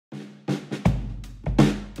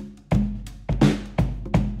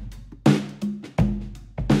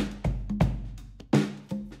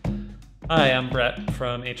Hi, I'm Brett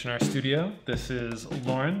from H&R Studio. This is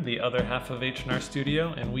Lauren, the other half of H&R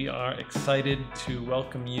Studio, and we are excited to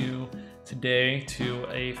welcome you today to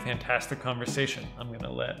a fantastic conversation. I'm going to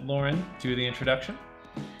let Lauren do the introduction.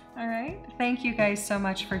 All right. Thank you guys so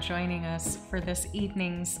much for joining us for this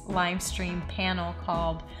evening's live stream panel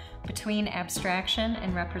called Between Abstraction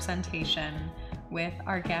and Representation with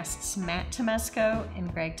our guests Mat Tomezsko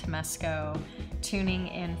and Greg Tomezsko, tuning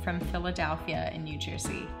in from Philadelphia in New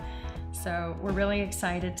Jersey. So we're really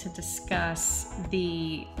excited to discuss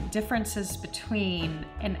the differences between,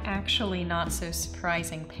 and actually not so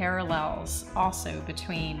surprising parallels also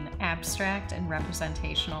between, abstract and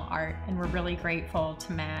representational art. And we're really grateful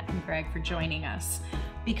to Mat and Greg for joining us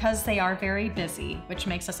because they are very busy, which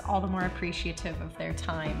makes us all the more appreciative of their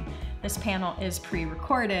time. This panel is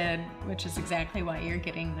pre-recorded, which is exactly why you're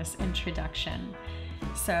getting this introduction.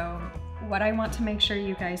 So what I want to make sure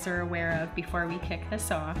you guys are aware of before we kick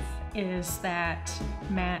this off is that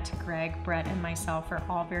Mat, Greg, Brett, and myself are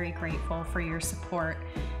all very grateful for your support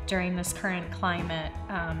during this current climate.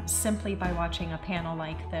 Simply by watching a panel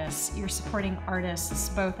like this, you're supporting artists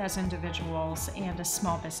both as individuals and as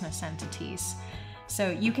small business entities. So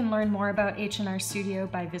you can learn more about H&R Studio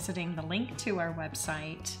by visiting the link to our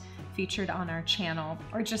website featured on our channel,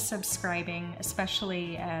 or just subscribing,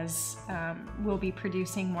 especially as we'll be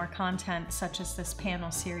producing more content such as this panel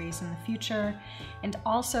series in the future. And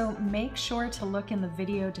also make sure to look in the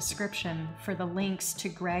video description for the links to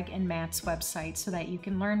Greg and Mat's website so that you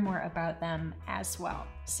can learn more about them as well.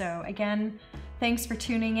 So again, thanks for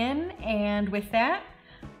tuning in, and with that,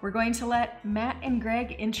 we're going to let Mat and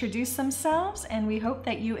Greg introduce themselves, and we hope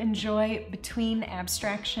that you enjoy Between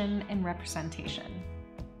Abstraction and Representation.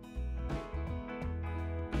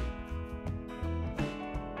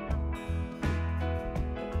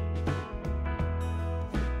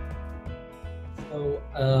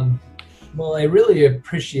 Well, I really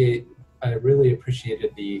appreciated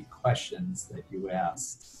the questions that you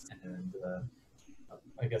asked, and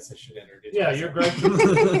I guess I should introduce myself. You're Greg.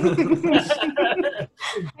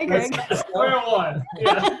 Hi, Greg. Square one.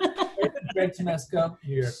 Yeah. Greg Tomezsko,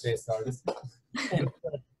 New York-based artist,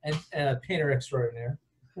 and painter extraordinaire.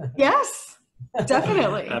 Yes,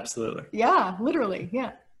 definitely. Absolutely. Yeah, literally,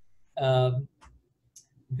 yeah.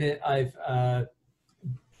 I've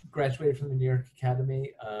graduated from the New York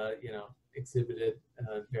Academy, exhibited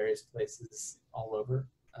various places all over.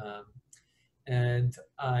 And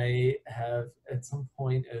I have at some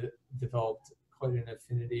point developed quite an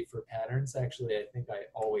affinity for patterns. Actually, I think I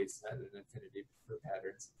always had an affinity for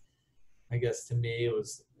patterns. I guess to me it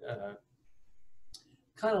was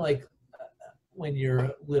kind of like when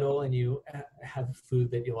you're little and you have food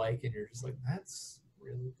that you like and you're just like, that's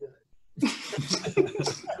really good.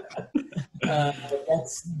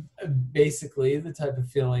 That's basically the type of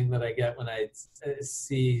feeling that I get when I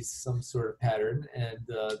see some sort of pattern, and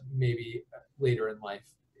maybe later in life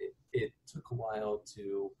it took a while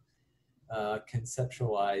to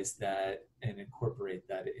conceptualize that and incorporate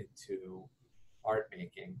that into art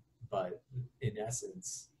making, but in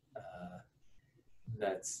essence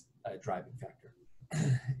that's a driving factor.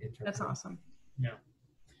 That's awesome. Yeah.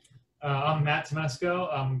 I'm Mat Tomezsko.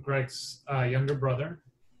 I'm Greg's younger brother,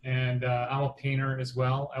 and I'm a painter as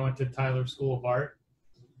well. I went to Tyler School of Art.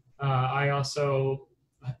 I also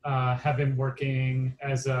have been working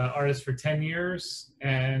as an artist for 10 years,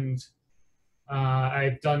 and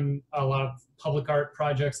I've done a lot of public art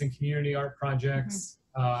projects and community art projects,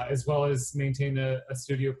 as well as maintained a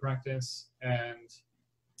studio practice. And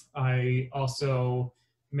I also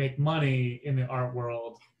make money in the art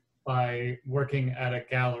world by working at a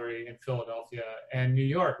gallery in Philadelphia and New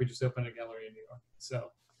York. We just opened a gallery in New York.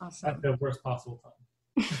 So Awesome. at the worst possible time.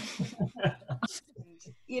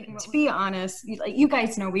 To be honest, you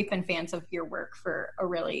guys know we've been fans of your work for a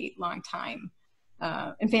really long time,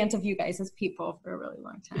 and fans of you guys as people for a really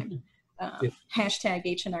long time. Hashtag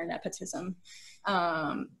H&R nepotism.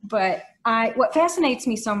 But what fascinates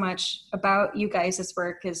me so much about you guys'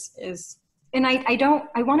 work is and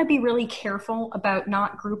I want to be really careful about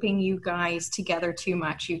not grouping you guys together too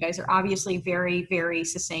much. You guys are obviously very, very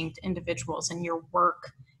succinct individuals, and your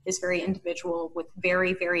work is very individual with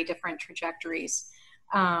very, very different trajectories.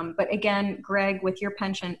 But again, Greg, with your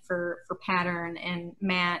penchant for pattern, and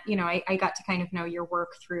Mat, I got to kind of know your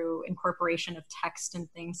work through incorporation of text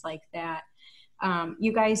and things like that.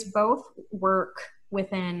 You guys both work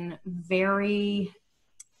within very...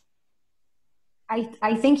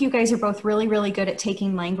 I think you guys are both really, really good at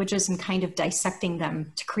taking languages and kind of dissecting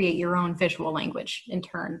them to create your own visual language in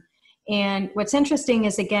turn. And what's interesting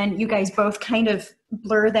is, again, you guys both kind of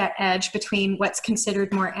blur that edge between what's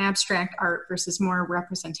considered more abstract art versus more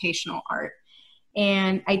representational art.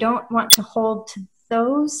 And I don't want to hold to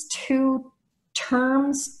those two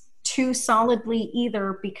terms too solidly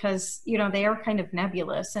either, because, you know, they are kind of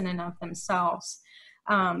nebulous in and of themselves.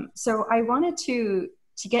 So I wanted to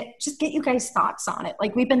get you guys' thoughts on it.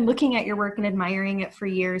 Like, we've been looking at your work and admiring it for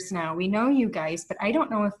years now. We know you guys, but I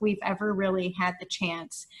don't know if we've ever really had the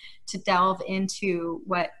chance to delve into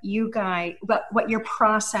what your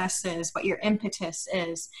process is, what your impetus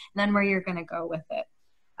is, and then where you're going to go with it.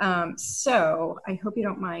 So I hope you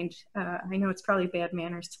don't mind. I know it's probably bad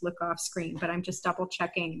manners to look off screen, but I'm just double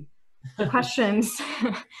checking the questions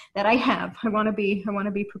that I have. I want to be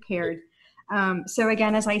prepared. So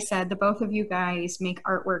again, as I said, the both of you guys make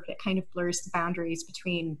artwork that kind of blurs the boundaries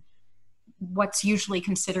between what's usually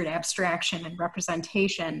considered abstraction and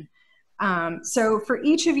representation. So for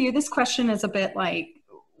each of you, this question is a bit like,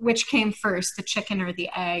 which came first, the chicken or the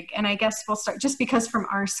egg? And I guess we'll start, just because from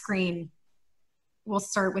our screen, we'll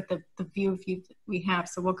start with the view of you we have.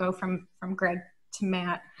 So we'll go from Greg to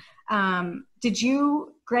Matt.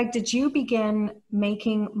 Greg, did you begin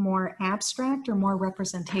making more abstract or more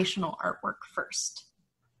representational artwork first?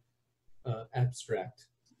 Abstract,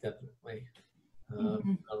 definitely.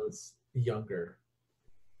 I was younger.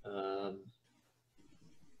 And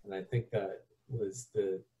I think that was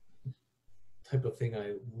the type of thing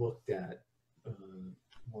I looked at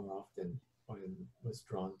more often and was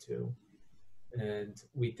drawn to. And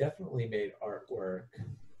we definitely made artwork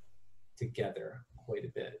together quite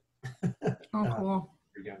a bit. Oh, cool.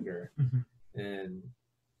 We're younger. And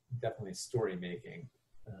definitely story making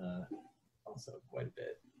also quite a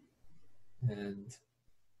bit. And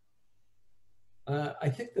I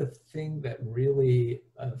think the thing that really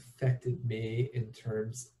affected me in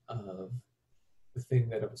terms of the thing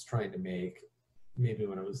that I was trying to make, maybe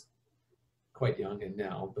when I was quite young and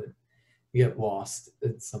now, but you get lost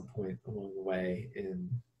at some point along the way in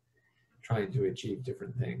trying to achieve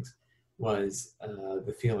different things, was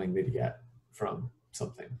the feeling that you get from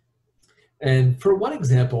something. And for one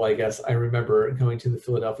example, I guess I remember going to the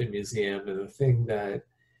Philadelphia Museum, and the thing that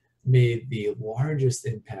made the largest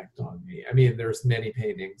impact on me, I mean, there's many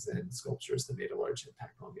paintings and sculptures that made a large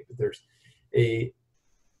impact on me, but there's a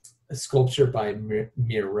sculpture by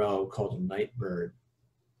Miro called a Night Bird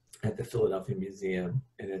at the Philadelphia Museum,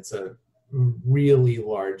 and it's a really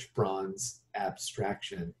large bronze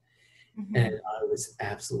abstraction. And I was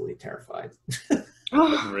absolutely terrified.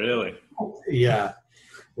 Really? Yeah.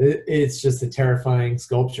 It's just a terrifying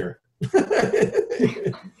sculpture. Because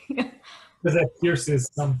it pierces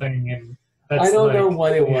something, and that's I don't know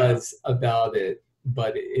what it was about it,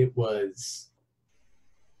 but it was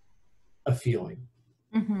a feeling.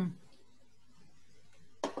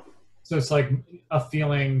 So it's like a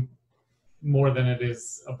feeling more than it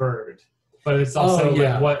is a bird. But it's also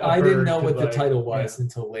like what I didn't know what the title was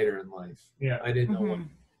until later in life. Yeah, I didn't know what it was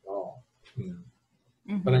at all. You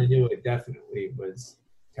know? But I knew it definitely was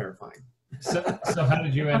terrifying. So how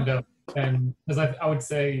did you end up? And because I would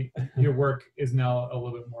say your work is now a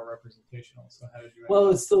little bit more representational. So how did you? Well,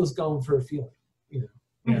 it still was going for a feeling, you know.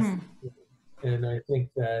 Yes. And I think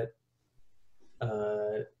that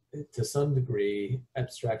to some degree,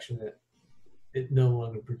 abstraction, it no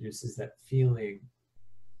longer produces that feeling.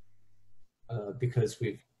 Because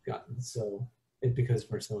we've gotten because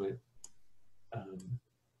we're so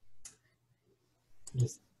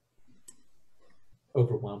just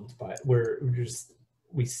overwhelmed by it.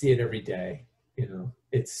 We see it every day, you know.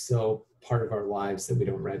 It's so part of our lives that we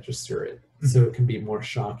don't register it. So it can be more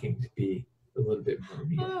shocking to be a little bit more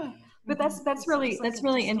real. But that's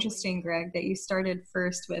really interesting, Greg, that you started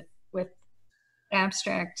first with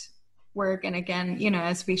abstract work, and again, you know,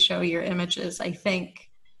 as we show your images, I think,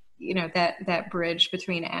 you know, that bridge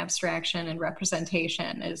between abstraction and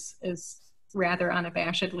representation is rather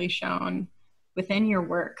unabashedly shown within your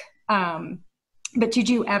work. But did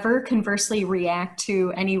you ever conversely react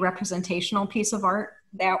to any representational piece of art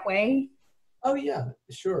that way? Oh yeah,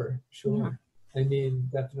 sure. Yeah. I mean,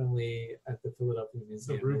 definitely at the Philadelphia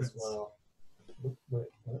Museum as well. What?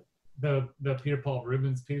 The Peter Paul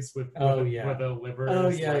Rubens piece with the liver. Oh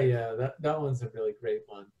yeah. That one's a really great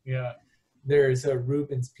one. Yeah. There's a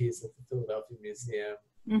Rubens piece at the Philadelphia Museum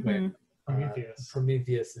when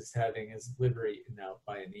Prometheus is having his liver eaten out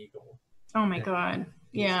by an eagle. Oh my God.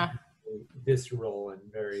 Yeah. Visceral and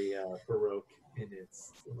very Baroque in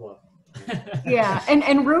its look. Yeah,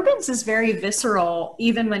 and Rubens is very visceral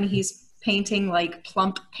even when he's painting like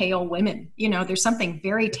plump, pale women. You know, there's something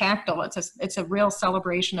very tactile. It's a real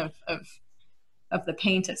celebration of the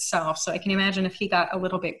paint itself. So I can imagine if he got a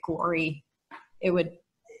little bit gory, it would.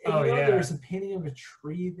 Oh, yeah. There was a painting of a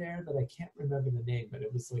tree there that I can't remember the name, but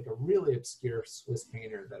it was like a really obscure Swiss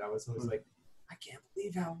painter that I was always like, I can't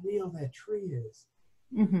believe how real that tree is.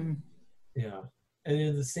 Mm-hmm. Yeah. And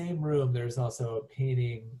in the same room, there's also a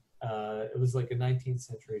painting. It was like a 19th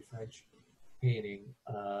century French painting,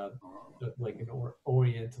 like an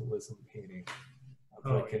Orientalism painting.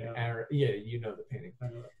 Like an Arab, you know the painting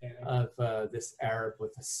of this Arab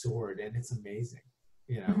with a sword, and it's amazing.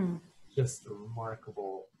 You know, just a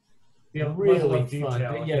remarkable, really fun.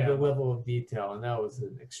 The level of detail, and that was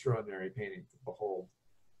an extraordinary painting to behold.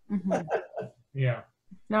 Mm-hmm. Yeah.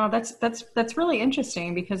 No, that's really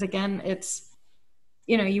interesting because again, it's,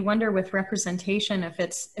 you know, you wonder with representation if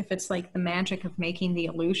it's like the magic of making the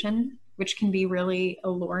illusion, which can be really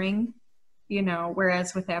alluring. You know,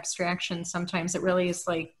 whereas with abstraction, sometimes it really is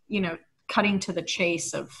like, you know, cutting to the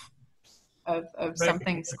chase of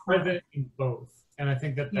something's present in both, and I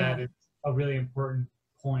think that is a really important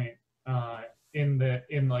point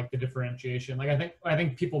in like the differentiation. Like I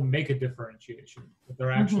think people make a differentiation, but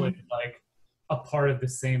they're actually like a part of the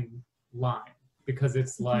same line because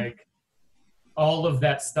it's like all of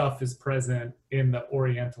that stuff is present in the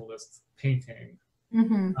Orientalist painting.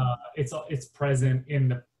 It's present in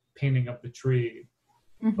the painting of the tree,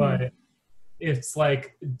 but it's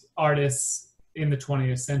like artists in the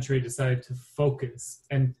 20th century decided to focus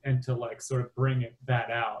and to like sort of bring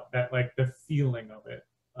that out, that like the feeling of it,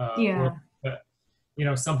 or you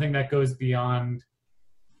know, something that goes beyond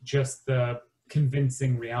just the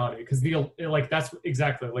convincing reality, because like that's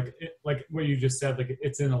exactly like what you just said, like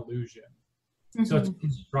it's an illusion, so it's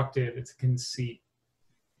constructed, it's a conceit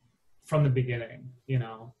from the beginning, you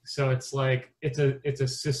know. So it's like it's a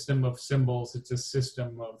system of symbols, it's a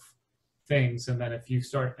system of things, and then if you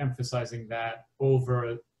start emphasizing that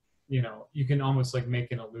over, you know, you can almost like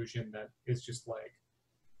make an illusion that is just like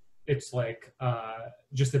it's like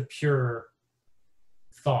just a pure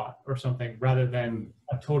thought or something, rather than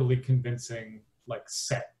a totally convincing like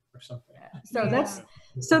set or something.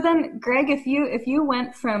 So then, Greg, if you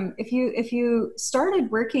went from if you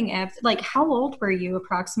started working at, like, how old were you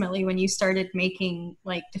approximately when you started making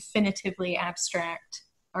like definitively abstract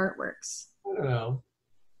artworks? I don't know,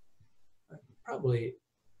 probably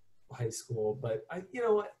high school, but you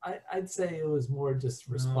know what, I'd say it was more just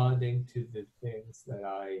responding to the things that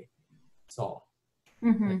I saw.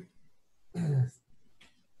 Like,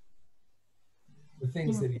 the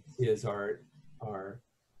things that you see as art are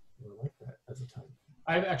like that at the time.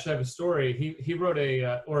 I actually have a story. He wrote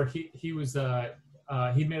he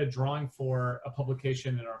made a drawing for a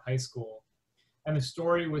publication in our high school, and the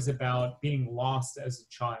story was about being lost as a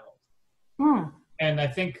child. And I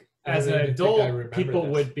think as an adult, people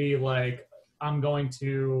would be like, I'm going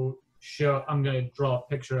to draw a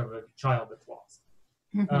picture of a child that's lost.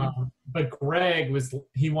 But Greg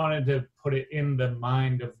he wanted to put it in the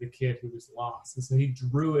mind of the kid who was lost, and so he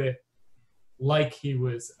drew it like he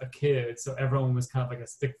was a kid, so everyone was kind of like a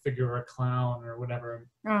stick figure or a clown or whatever.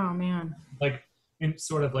 Oh man! Like,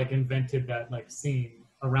 sort of like invented that like scene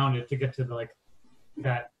around it to get to the, like,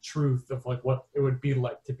 that truth of like what it would be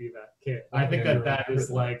like to be that kid. I think that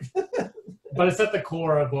is like, but it's at the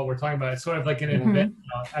core of what we're talking about. It's sort of like an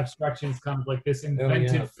abstraction is kind of like this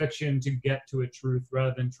invented fiction to get to a truth,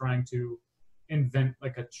 rather than trying to invent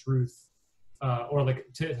like a truth, or like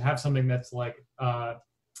to have something that's like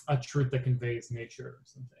a truth that conveys nature or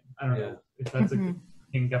something. I don't know if that's a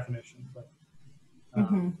good definition, but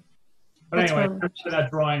but anyway, really that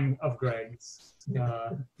drawing of Greg's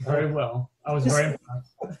very well. I was very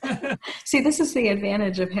impressed. See, this is the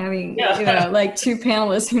advantage of having you know, like two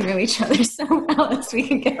panelists who know each other so well, as we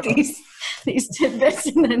can get these tidbits,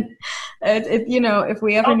 and then if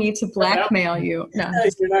we ever need to blackmail you, no,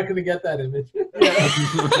 you're not going to get that image.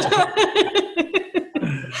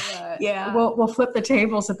 We'll flip the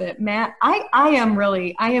tables a bit. Matt, I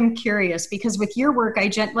am curious, because with your work, I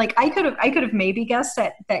could have maybe guessed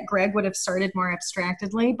that Greg would have started more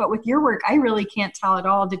abstractedly, but with your work, I really can't tell at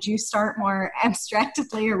all. Did you start more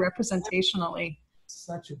abstractedly or representationally?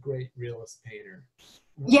 Such a great realist painter.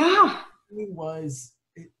 Yeah. He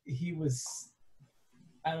was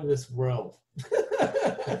out of this world.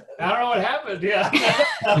 I don't know what happened. Yeah.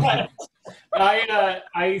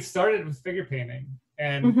 I started with figure painting.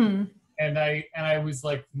 And I was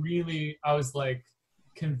like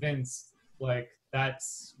convinced, like,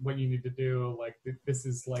 that's what you need to do. Like, this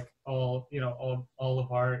is like all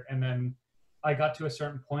of art. And then I got to a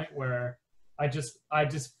certain point where I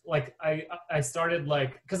started,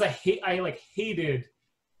 like, because I hated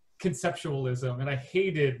conceptualism, and I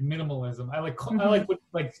hated minimalism. I would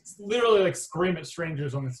like literally like scream at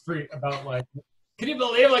strangers on the street about like, can you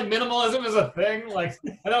believe like minimalism is a thing? Like,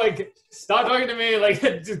 I know, like, stop talking to me, like,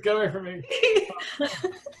 just get away from me.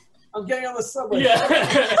 I'm getting on the subway.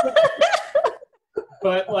 Yeah.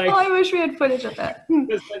 But like, oh, I wish we had footage of that.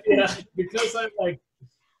 because I like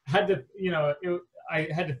had to, I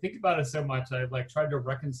had to think about it so much. I like tried to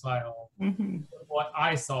reconcile what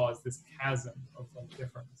I saw as this chasm of like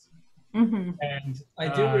difference. And I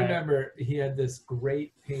do remember he had this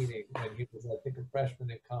great painting when he was, I think, a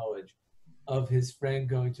freshman in college, of his friend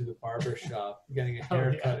going to the barber shop, getting a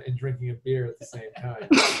haircut, and drinking a beer at the same time.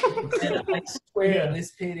 And I swear,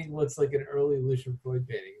 this painting looks like an early Lucian Freud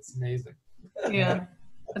painting. It's amazing. Yeah,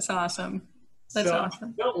 that's awesome. That's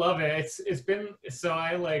awesome. I don't love it. It's been, so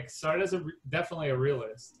I like started as definitely a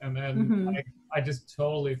realist, and then I just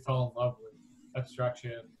totally fell in love with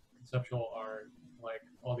abstraction, conceptual art, like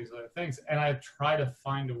all these other things, and I try to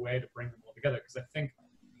find a way to bring them all together, because I think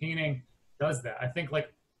painting does that. I think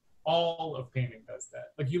like all of painting does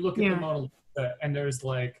that. Like you look at the Mona Lisa, and there's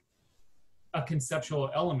like a conceptual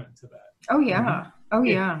element to that. Oh yeah. Oh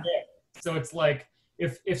yeah. So it's like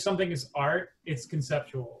if something is art, it's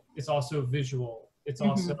conceptual. It's also visual. It's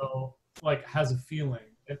also like has a feeling.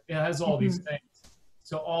 It has all these things.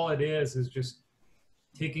 So all it is just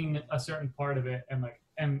taking a certain part of it and like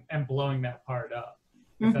and blowing that part up.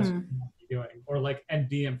 If that's what you're doing, or like and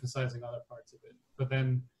de-emphasizing other parts of it. But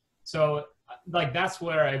then so like that's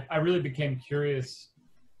where I really became curious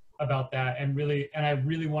about that, and I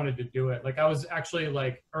really wanted to do it. Like I was actually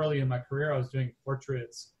like early in my career, I was doing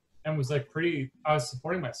portraits and was like I was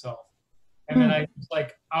supporting myself. And then I was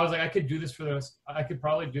like, I could do this I could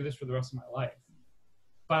probably do this for the rest of my life,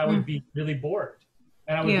 but I would be really bored,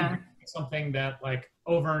 and I would be doing something that like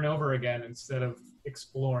over and over again instead of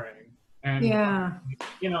exploring. And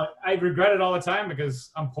I regret it all the time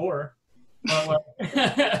because I'm poor, but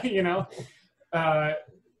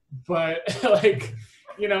but like,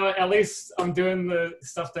 at least I'm doing the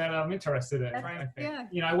stuff that I'm interested in. I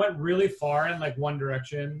think. I went really far in like one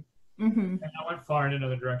direction, and I went far in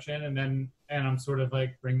another direction, and I'm sort of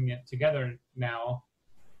like bringing it together now,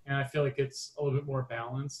 and I feel like it's a little bit more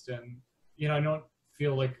balanced, and I don't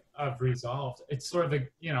feel like I've resolved. It's sort of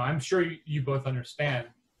like, I'm sure you both understand.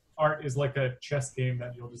 Art is like a chess game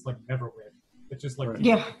that you'll just like never win. It's just like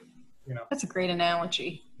That's a great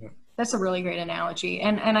analogy. Yeah. That's a really great analogy,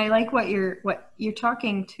 and I like what you're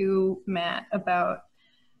talking to, Matt, about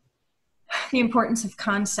the importance of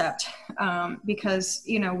concept, because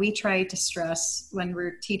we try to stress when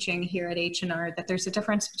we're teaching here at H&R that there's a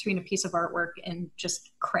difference between a piece of artwork and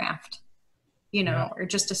just craft, or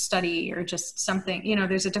just a study or just something.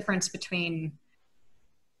 There's a difference between,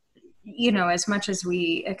 as much as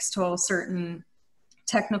we extol certain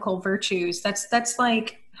technical virtues, that's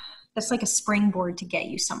like a springboard to get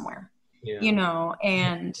you somewhere,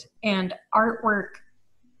 and artwork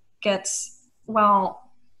gets,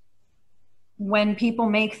 when people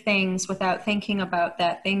make things without thinking about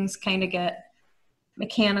that, things kind of get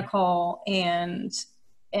mechanical and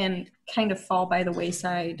kind of fall by the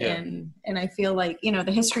wayside. Yeah. And I feel like,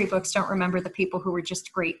 the history books don't remember the people who were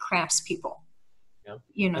just great craftspeople. Yep.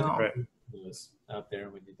 Out there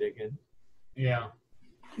when you dig in. Yeah.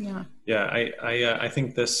 I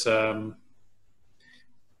think this to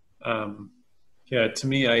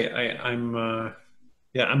me,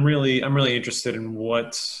 I'm really interested in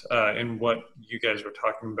what you guys were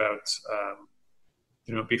talking about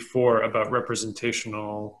before, about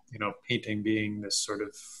representational painting being this sort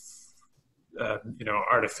of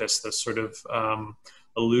artifice, this sort of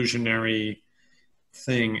illusionary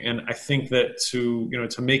thing. And I think that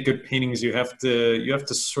to make good paintings, you have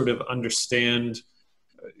to sort of understand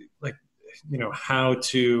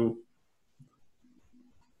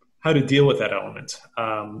how to deal with that element.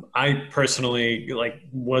 I personally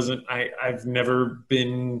I've never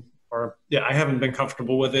been, I haven't been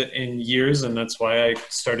comfortable with it in years, and that's why I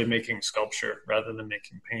started making sculpture rather than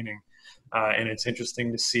making painting. And it's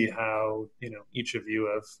interesting to see how each of you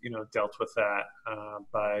have dealt with that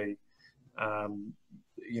by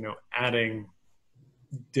adding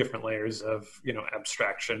different layers of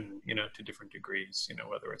abstraction to different degrees,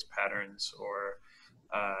 whether it's patterns or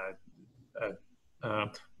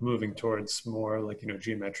moving towards more like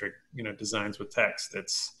geometric designs with text.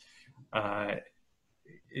 It's I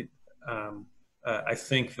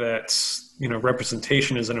think that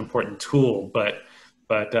representation is an important tool, but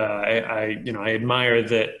I admire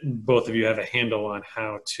that both of you have a handle on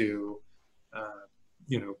how to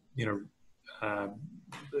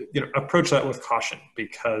approach that with caution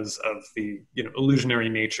because of the illusionary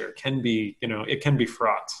nature. Can be it can be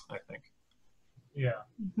fraught, I think. Yeah.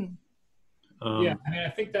 Yeah, I mean, I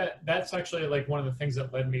think that's actually like one of the things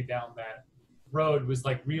that led me down that road was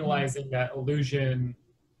like realizing that illusion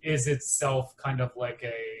is itself kind of like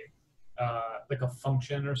a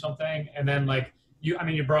function or something. And then like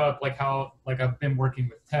you brought up like how like I've been working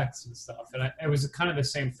with text and stuff, and it was kind of the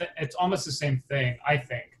same thing. It's almost the same thing, I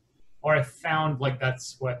think, or I found like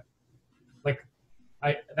that's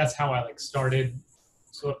how I like started.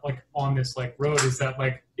 So like on this like road is that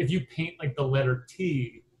like if you paint like the letter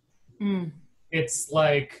T, it's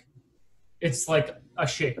like a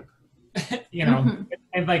shape,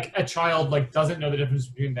 and like a child like doesn't know the difference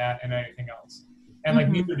between that and anything else, and like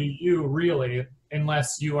neither do you really,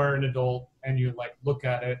 unless you are an adult and you like look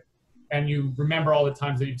at it and you remember all the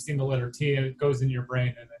times that you've seen the letter T and it goes in your brain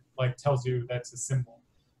and it like tells you that's a symbol.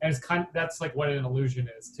 And it's that's like what an illusion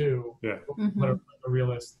is too. Yeah. What a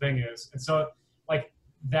realist thing is. And so like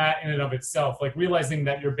that in and of itself, like realizing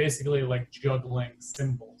that you're basically like juggling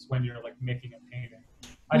symbols when you're like making a painting.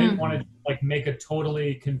 I didn't want to like make a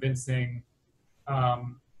totally convincing,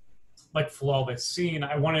 like flawless scene.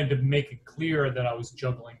 I wanted to make it clear that I was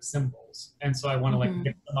juggling symbols. And so I want to like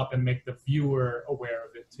mix them up and make the viewer aware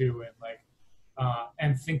of it too. And like,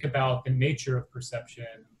 and think about the nature of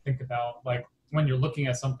perception. Think about like, when you're looking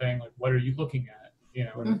at something, like what are you looking at,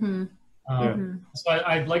 So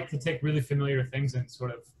I'd like to take really familiar things and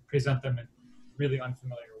sort of present them in really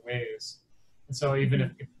unfamiliar ways. And so even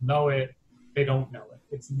if people know it, they don't know it.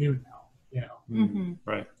 It's new now,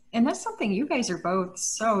 Right. And that's something you guys are both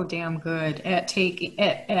so damn good at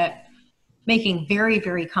at making very,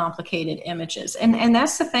 very complicated images. And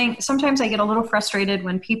that's the thing. Sometimes I get a little frustrated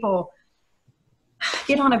when people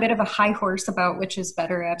get on a bit of a high horse about which is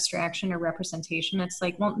better, abstraction or representation. It's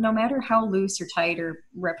like, well, no matter how loose or tight or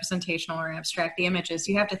representational or abstract the image is,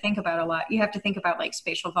 you have to think about a lot. You have to think about like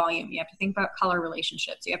spatial volume. You have to think about color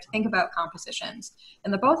relationships. You have to think about compositions.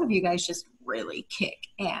 And the both of you guys just really kick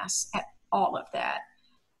ass at all of that.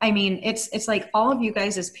 I mean, it's like all of you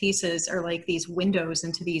guys' pieces are like these windows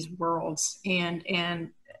into these worlds. And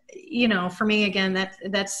for me, again,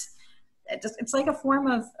 it's like a form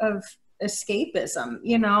of escapism,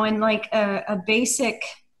 and like a basic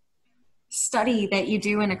study that you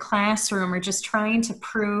do in a classroom, or just trying to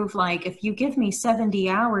prove like, if you give me 70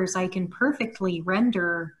 hours, I can perfectly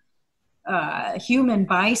render a human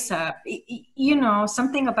bicep,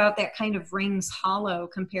 something about that kind of rings hollow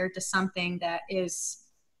compared to something that is,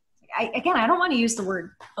 I don't want to use the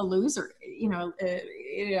word illusory,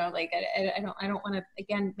 like I don't want to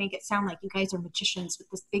again make it sound like you guys are magicians with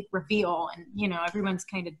this big reveal, and everyone's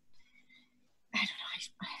kind of, I don't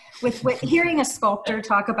know. With hearing a sculptor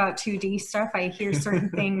talk about 2D stuff, I hear certain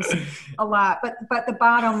things a lot. But the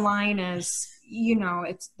bottom line is,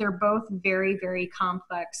 they're both very, very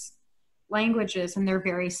complex languages, and they're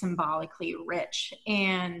very symbolically rich.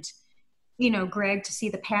 And Greg, to see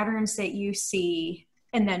the patterns that you see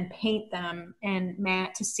and then paint them, and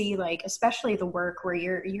Matt to see like, especially the work where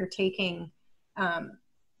you're taking,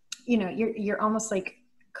 you're almost like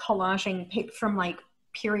collaging from like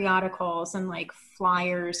periodicals and like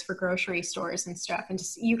flyers for grocery stores and stuff, and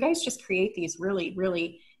you guys just create these really,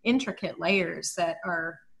 really intricate layers that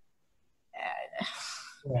are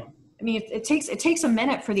I mean, it takes a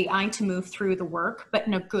minute for the eye to move through the work, but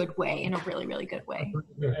in a good way, in a really, really good way.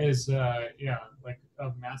 Is like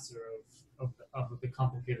a master of the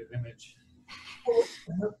complicated image.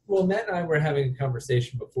 Well, Matt and I were having a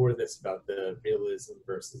conversation before this about the realism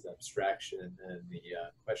versus abstraction and the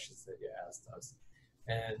questions that you asked us.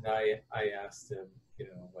 And I asked him,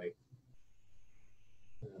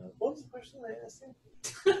 what was the question I asked him?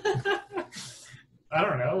 I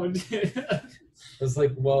don't know. I was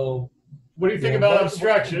like, well, what do you think about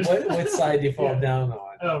abstraction? What side do you fall down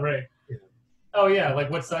on? Oh, right. Oh, yeah. Like,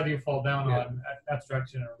 what side do you fall down on,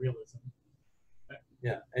 abstraction or realism?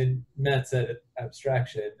 Yeah. And Matt said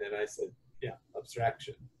abstraction, and I said,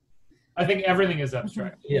 abstraction. I think everything is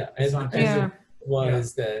abstract. Yeah. And it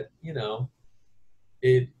was that,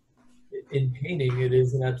 it in painting, it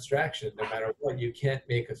is an abstraction. No matter what, you can't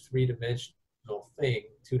make a three-dimensional thing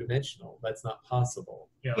two-dimensional. That's not possible.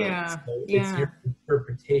 Yeah. So it's your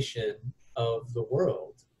interpretation of the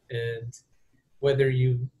world, and whether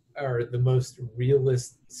you are the most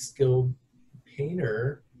realist, skilled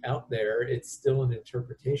painter out there, it's still an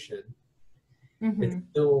interpretation. It's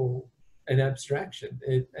still an abstraction,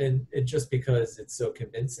 and just because it's so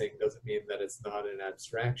convincing doesn't mean that it's not an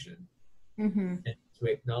abstraction. And to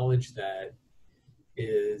acknowledge that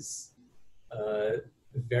is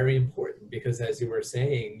very important, because as you were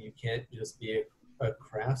saying, you can't just be a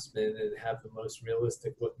craftsman and have the most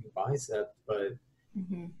realistic looking bicep, but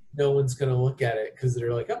Mm-hmm. no one's going to look at it because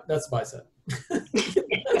they're like, oh, that's a bicep.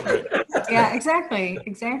 Yeah, exactly.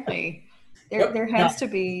 There has to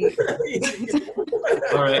be.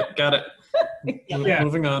 All right, got it. Yeah.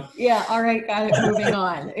 Moving on. Yeah, all right, got it. Moving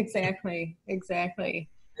on. Exactly.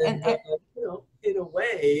 And you know, in a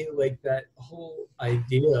way, like that whole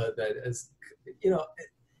idea that as, you know,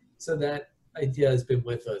 so that idea has been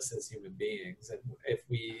with us as human beings. And if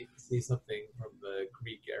we see something from the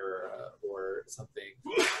Greek era or something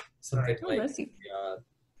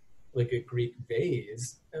like a Greek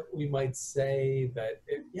vase, we might say that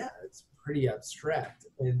it's pretty abstract.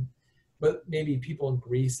 But maybe people in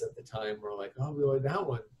Greece at the time were like, oh, well, that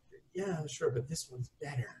one, yeah, sure, but this one's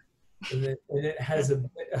better. And it has a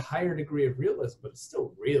higher degree of realism, but it's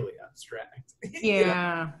still really abstract.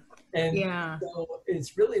 Yeah. And Yeah. so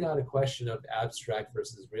it's really not a question of abstract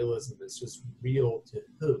versus realism. It's just real to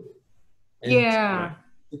who. And Yeah.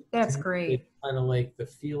 That's great. It's kind of like the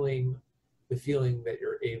feeling that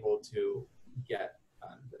you're able to get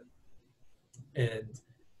out of it. And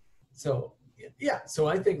so, so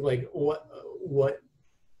I think like what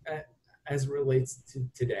as it relates to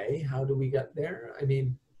today, how do we get there? I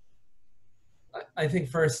mean, I think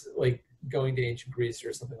first, like going to ancient Greece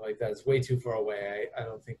or something like that is way too far away. I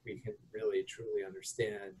don't think we can really truly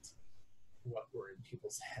understand what were in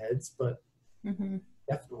people's heads, but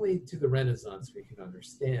definitely to the Renaissance we can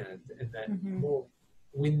understand, and that whole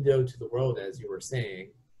window to the world, as you were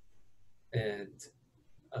saying, and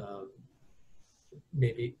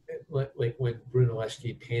maybe like when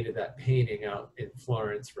Brunelleschi painted that painting out in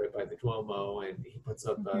Florence right by the Duomo, and he puts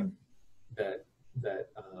up that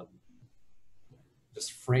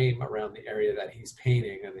just frame around the area that he's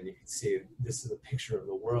painting, and then you can see this is a picture of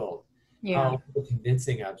the world. Yeah. How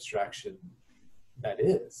convincing abstraction that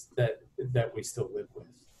is, that we still live with.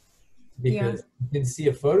 Because you can see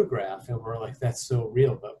a photograph and we're like, that's so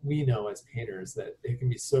real, but we know as painters that it can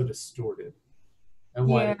be so distorted. And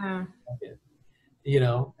why, you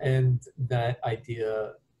know, and that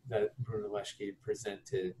idea that Brunelleschi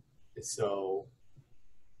presented is so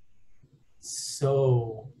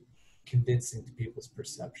convincing to people's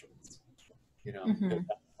perceptions, you know. That's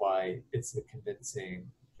why it's a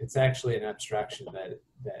convincing, it's actually an abstraction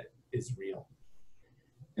that is real,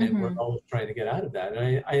 and we're always trying to get out of that.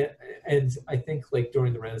 And I think like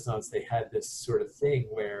during the Renaissance they had this sort of thing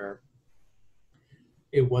where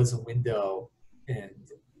it was a window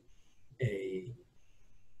and an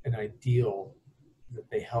ideal that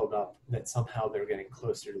they held up, that somehow they're getting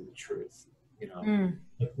closer to the truth. You know,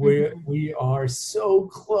 like we are so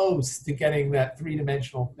close to getting that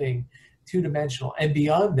three-dimensional thing, two-dimensional, and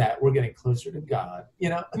beyond that, we're getting closer to God. You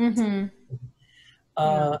know,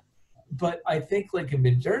 but I think like in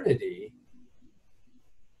modernity,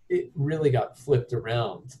 it really got flipped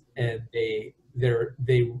around, and they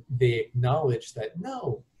acknowledge that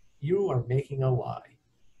no, you are making a lie.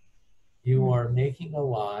 You are making a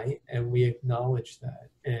lie, and we acknowledge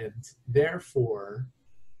that, and therefore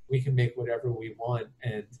we can make whatever we want.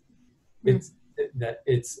 And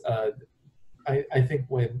I think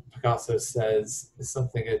when Picasso says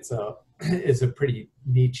something, it's a pretty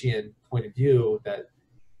Nietzschean point of view, that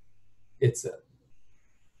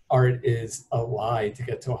art is a lie to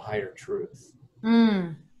get to a higher truth.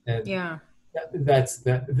 And that's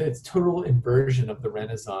total inversion of the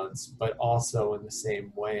Renaissance, but also in the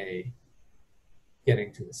same way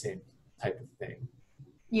getting to the same type of thing.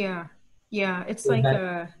 It's so like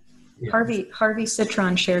Harvey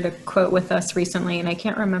Citron shared a quote with us recently, and I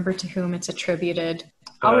can't remember to whom it's attributed.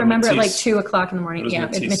 I'll remember at like 2:00 in the morning.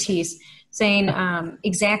 Matisse, saying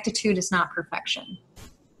exactitude is not perfection.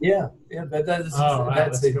 That's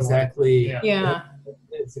exactly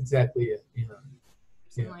it's exactly it.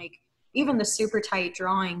 Like even the super tight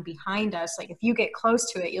drawing behind us, like if you get close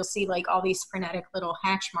to it, you'll see like all these frenetic little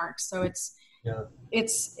hatch marks. So it's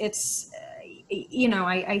you know,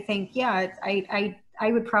 I think I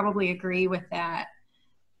would probably agree with that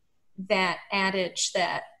adage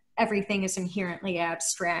that everything is inherently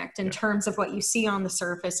abstract in terms of what you see on the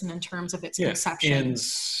surface and in terms of its conception.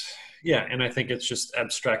 And I think it's just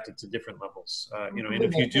abstracted to different levels. You know, and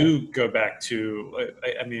if you do go back to,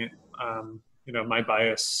 I mean, you know, my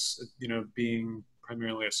bias, you know, being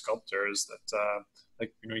primarily a sculptor, is that,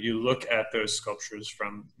 like, you know, you look at those sculptures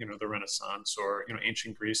from, you know, the Renaissance or, you know,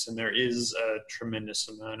 ancient Greece, and there is a tremendous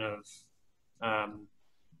amount of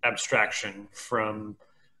abstraction from,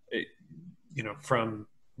 you know, from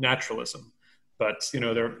naturalism, but, you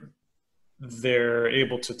know, they're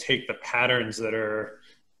able to take the patterns that are,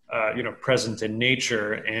 you know, present in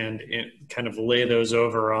nature and kind of lay those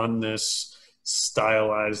over on this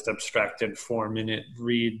stylized, abstracted form, and it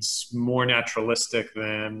reads more naturalistic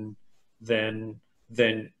than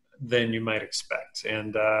you might expect.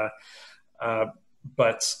 And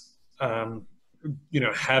but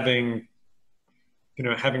having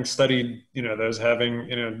studied those,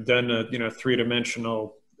 having done a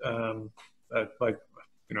three-dimensional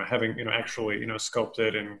having actually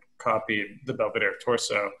sculpted and copied the Belvedere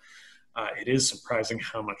torso, it is surprising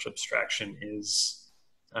how much abstraction is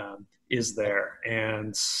there,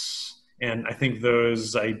 and I think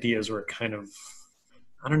those ideas were kind of,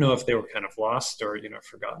 I don't know if they were kind of lost or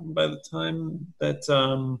forgotten by the time that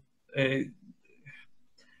I'm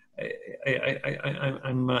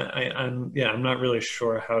not really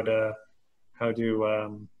sure how to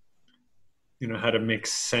make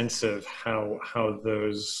sense of how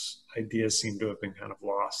those ideas seem to have been kind of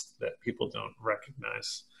lost, that people don't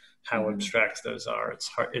recognize how abstract those are. It's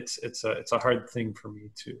hard. It's a hard thing for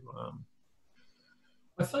me to.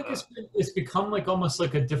 I feel like it's become like almost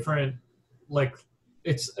like a different, like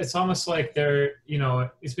it's almost like they're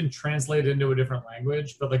it's been translated into a different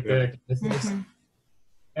language, but like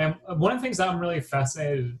and one of the things I'm really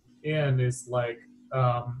fascinated in is like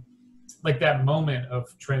that moment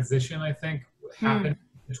of transition, I think, happened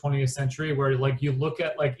in the 20th century, where like you look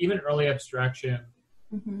at like even early abstraction,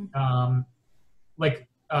 like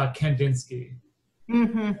Kandinsky.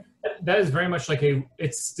 That is very much like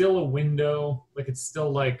it's still a window, like it's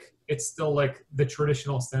still like the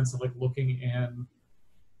traditional sense of like looking in,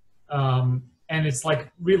 and it's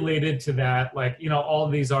like related to that, like all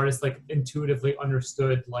of these artists like intuitively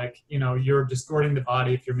understood, like you're distorting the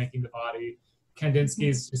body if you're making the body. Kandinsky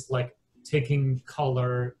is just like taking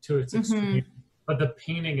color to its extreme, but the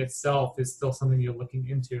painting itself is still something you're looking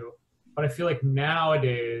into. But I feel like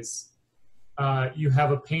nowadays you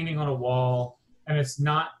have a painting on a wall, and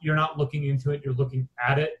you're not looking into it, you're looking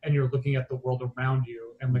at it, and you're looking at the world around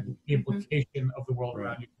you, and like the implication of the world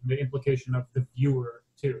around you, the implication of the viewer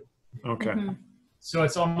too. Okay. So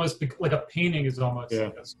it's almost like a painting is almost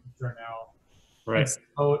like a sculpture now. Right.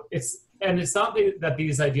 And it's not that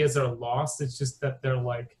these ideas are lost, it's just that they're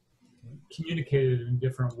like communicated in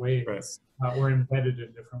different ways, or embedded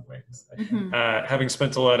in different ways. I think. Having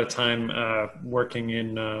spent a lot of time working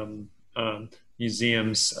in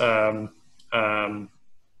museums, that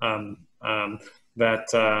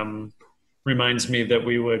reminds me that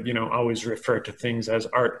we would always refer to things as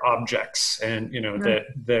art objects, and in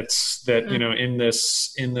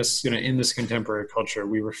this contemporary culture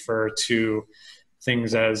we refer to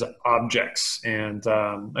things as objects, and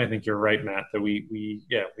I think you're right, Matt, that we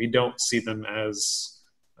don't see them as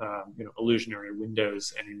illusionary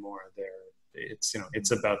windows anymore.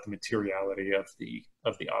 It's about the materiality of the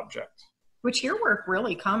object, which your work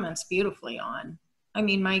really comments beautifully on. I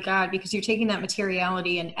mean, my God, because you're taking that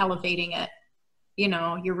materiality and elevating it.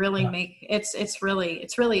 You're really it's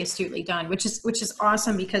really astutely done, which is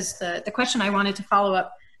awesome, because the question I wanted to follow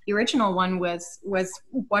up, the original one was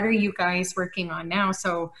what are you guys working on now?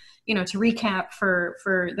 So, to recap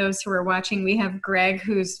for those who are watching, we have Greg,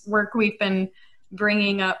 whose work we've been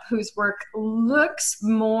bringing up, whose work looks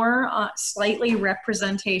more slightly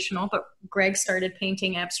representational, but Greg started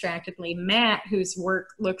painting abstractedly. Matt, whose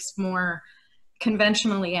work looks more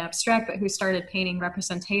conventionally abstract, but who started painting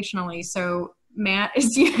representationally. So Matt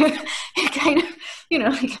is kind of,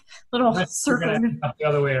 like a little circle. The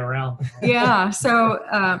other way around. Yeah. So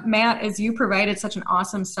Matt, as you provided such an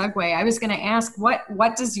awesome segue, I was going to ask,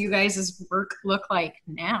 what does you guys' work look like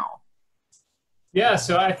now? Yeah,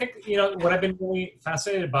 so I think, what I've been really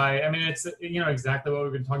fascinated by, I mean, it's, exactly what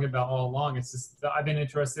we've been talking about all along. It's just that I've been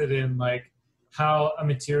interested in like how a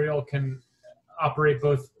material can operate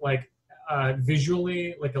both like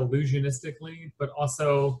visually, like illusionistically, but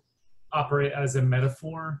also operate as a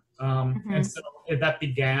metaphor. And so that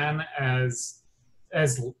began as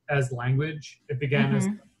language. It began as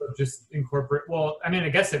just incorporate. Well, I mean, I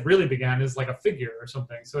guess it really began as like a figure or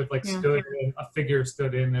something. So it like a figure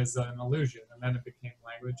stood in as an illusion, and then it became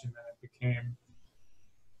language, and then it became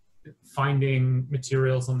finding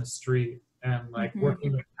materials on the street, and like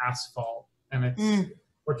working with asphalt, and it's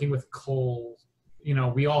working with coal.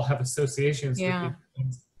 We all have associations with these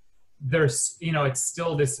things. There's, it's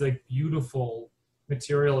still this like beautiful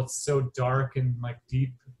material. It's so dark and like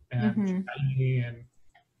deep and shiny,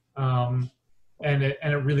 and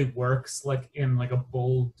it really works like in like a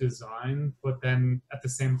bold design, but then at the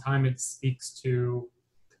same time it speaks to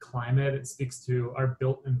the climate, it speaks to our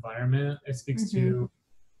built environment, it speaks to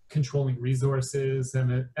controlling resources,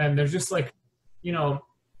 and there's just like, I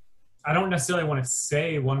don't necessarily want to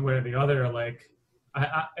say one way or the other, like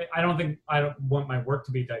I don't want my work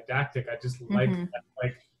to be didactic. I just like that,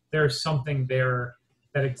 like there's something there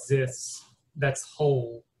that exists that's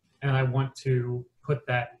whole, and I want to put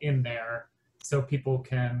that in there so people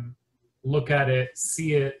can look at it,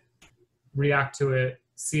 see it, react to it,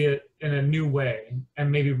 see it in a new way,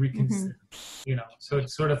 and maybe reconsider, you know. So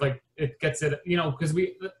it's sort of like, it gets it, you know, because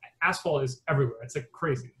asphalt is everywhere. It's like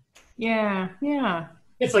crazy. Yeah, yeah.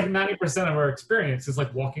 It's like 90% of our experience is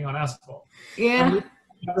like walking on asphalt. Yeah. And we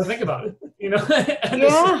never think about it, you know?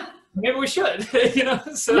 Yeah. Maybe we should, you know?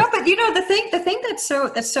 So. No, but you know, the thing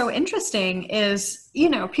that's so interesting is, you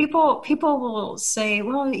know, people will say,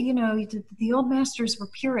 well, you know, the old masters were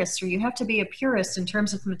purists, or you have to be a purist in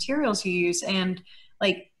terms of the materials you use. And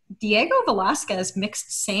like Diego Velázquez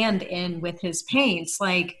mixed sand in with his paints.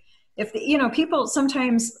 Like, if you know, people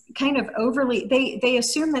sometimes kind of overly, they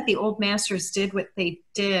assume that the old masters did what they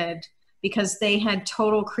did because they had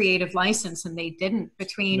total creative license, and they didn't.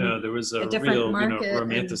 Between there was a different real, market, you know,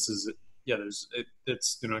 romanticism. Yeah,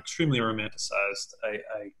 it's you know, extremely romanticized.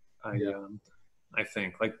 I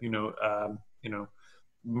think, like, you know,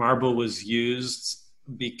 marble was used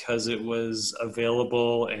because it was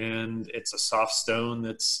available, and it's a soft stone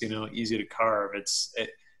that's, you know, easy to carve.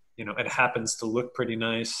 You know, it happens to look pretty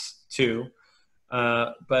nice too,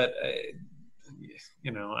 but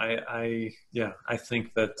you know, I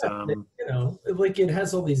think that you know, like, it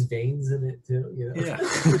has all these veins in it too, you know.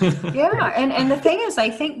 Yeah. yeah, and the thing is, I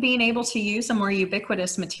think being able to use a more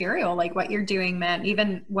ubiquitous material like what you're doing, Matt,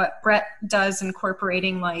 even what Brett does,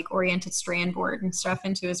 incorporating like oriented strand board and stuff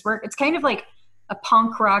into his work, it's kind of like a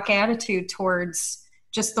punk rock attitude towards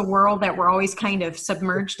just the world that we're always kind of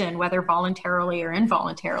submerged in, whether voluntarily or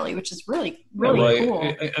involuntarily, which is really, really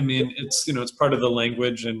cool. I mean, it's, you know, it's part of the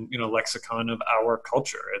language and, you know, lexicon of our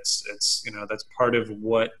culture. It's, you know, that's part of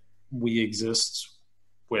what we exist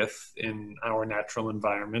with in our natural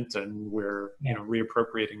environment, and we're, you know,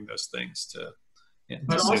 reappropriating those things to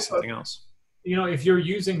say something else. You know, if you're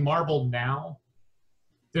using marble now,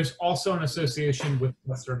 there's also an association with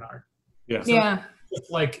Western art. Yeah. So, Yeah.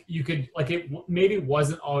 like, you could, like, it maybe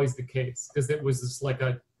wasn't always the case, because it was this like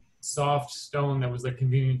a soft stone that was like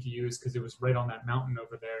convenient to use because it was right on that mountain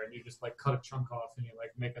over there, and you just like cut a chunk off and you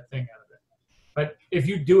like make a thing out of it. But if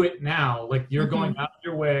you do it now, like, you're going out of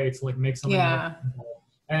your way to like make something more simple,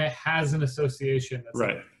 and it has an association that's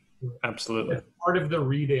right. Like, Absolutely. it's part of the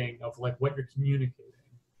reading of like what you're communicating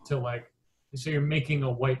to, like, so you're making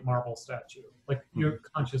a white marble statue, like you're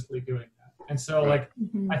consciously doing that. And so like,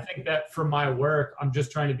 I think that for my work, I'm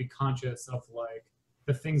just trying to be conscious of like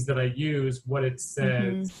the things that I use, what it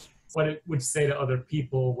says, what it would say to other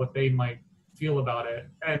people, what they might feel about it.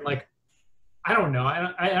 And like, I don't know.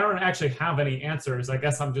 I don't actually have any answers. I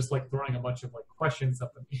guess I'm just like throwing a bunch of like questions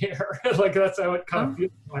up in the air. Like, that's how it kind of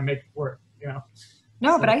feels when I make work, you know?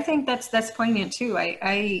 No, but I think that's poignant too.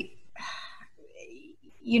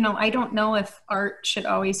 You know, I don't know if art should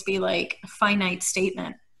always be like a finite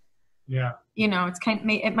statement. Yeah. You know, it's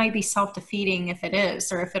it might be self-defeating if it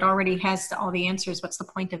is, or if it already has all the answers, what's the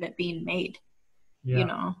point of it being made? Yeah. You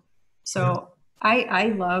know? So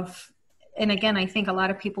I love, and again, I think a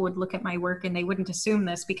lot of people would look at my work and they wouldn't assume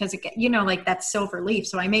this because, it, you know, like that's silver leaf.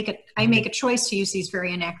 So I make a choice to use these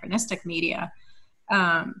very anachronistic media.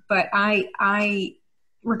 But I,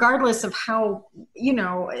 regardless of how, you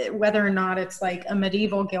know, whether or not it's like a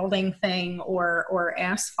medieval gilding thing or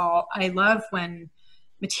asphalt, I love when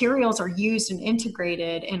materials are used and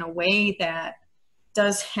integrated in a way that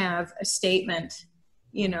does have a statement,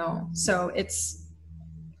 you know. So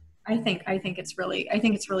I think it's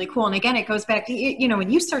really cool. And again, it goes back to, you know,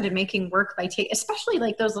 when you started making work by especially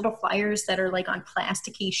like those little flyers that are like on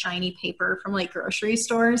plasticky, shiny paper from like grocery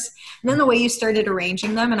stores. And then the way you started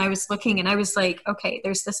arranging them, and I was looking and I was like, okay,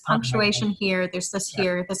 there's this punctuation here, there's this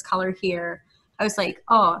here, this color here. I was like,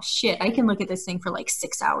 oh shit, I can look at this thing for like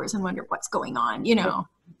 6 hours and wonder what's going on, you know?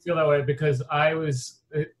 I feel that way because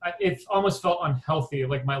it almost felt unhealthy,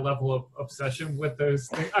 like my level of obsession with those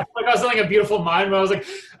things. I feel like I was in like a beautiful mind where I was like,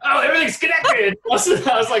 oh, everything's connected. I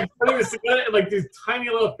was like putting this together, like these tiny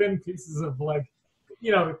little thin pieces of like,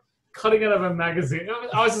 you know, cutting out of a magazine.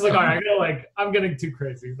 I was just like, all right, I'm getting too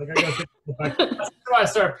crazy. Like, I gotta take it back. That's why I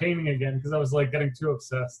started painting again, because I was like getting too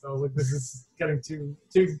obsessed. I was like, this is getting too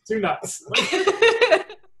nuts.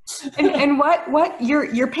 and what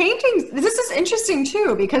your paintings, this is interesting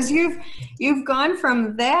too, because you've gone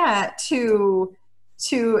from that to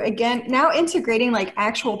again now integrating like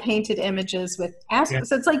actual painted images with aspects.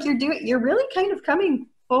 So it's like you're really kind of coming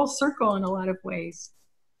full circle in a lot of ways.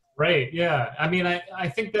 Right. Yeah. I mean, I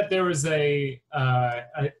think that there was I've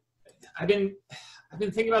been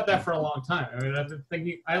thinking about that for a long time. I mean, I've been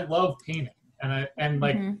thinking, I love painting, and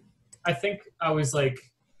I think I was like,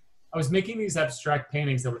 I was making these abstract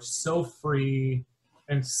paintings that were so free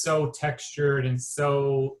and so textured and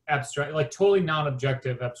so abstract, like totally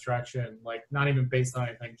non-objective abstraction, like not even based on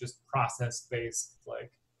anything, just process-based,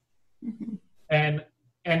 like, and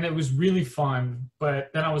it was really fun.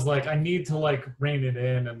 But then I was like, I need to like rein it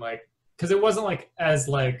in and like, because it wasn't like as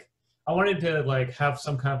like, I wanted to like have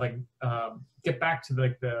some kind of like get back to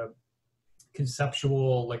like the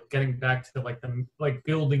conceptual, like getting back to like the like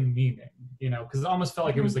building meaning, you know, because it almost felt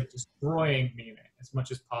like it was like destroying meaning as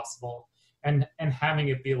much as possible, and having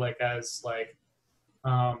it be like as like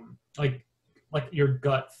your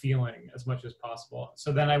gut feeling as much as possible.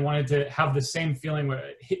 So then I wanted to have the same feeling where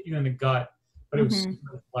it hit you in the gut, but it was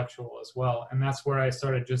super intellectual as well. And that's where I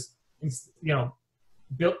started just, you know,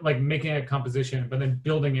 like making a composition, but then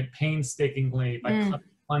building it painstakingly by cutting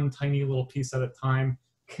one tiny little piece at a time,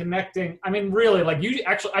 connecting. I mean, really, like you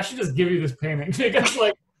actually, I should just give you this painting because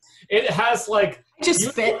like it has like just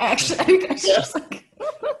spit actually. Just like,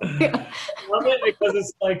 yeah. Love it because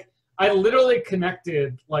it's like I literally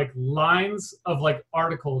connected like lines of like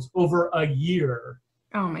articles over a year.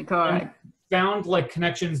 Oh my god! Found like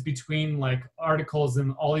connections between like articles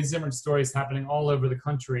and all these different stories happening all over the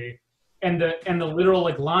country, and the literal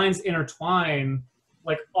like lines intertwine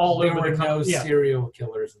like all over the country. No serial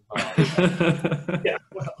killers involved. Yeah,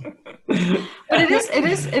 well. But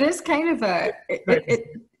it is kind of a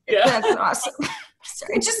that's awesome.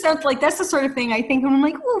 Sorry, it just sounds like that's the sort of thing I think I'm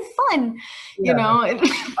like, oh, fun, you know. I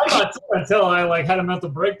thought too, until I like had a mental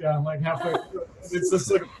breakdown like halfway through. It's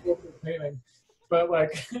just like a perfect painting, but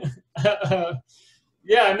like,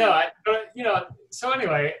 yeah, no, you know. So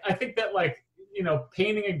anyway, I think that like, you know,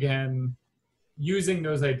 painting again, using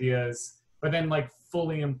those ideas, but then like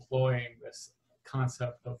fully employing this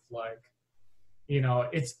concept of like, you know,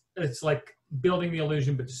 it's like building the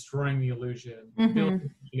illusion but destroying the illusion, building the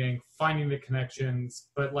meaning, finding the connections,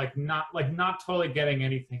 but like not totally getting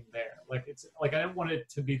anything there. Like it's like I don't want it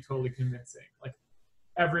to be totally convincing. Like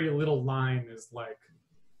every little line is like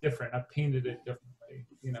different. I've painted it differently,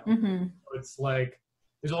 you know. So it's like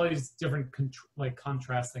there's all these different like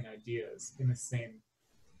contrasting ideas in the same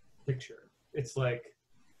picture. It's like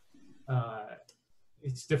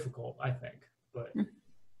it's difficult, I think, but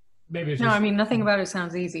maybe it's no, just, I mean, nothing about it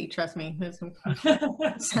sounds easy. Trust me.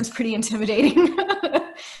 It sounds pretty intimidating,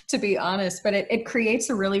 to be honest. But it creates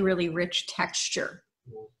a really, really rich texture.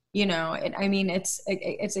 You know, I mean, it's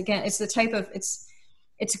again, it's the type of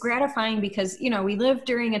it's gratifying because, you know, we live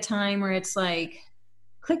during a time where it's like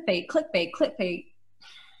clickbait, clickbait, clickbait.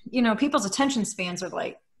 You know, people's attention spans are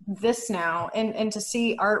like this now, and to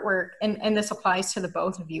see artwork, and this applies to the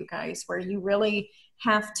both of you guys, where you really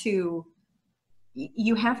have to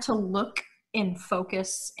look and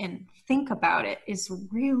focus and think about it is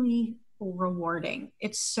really rewarding.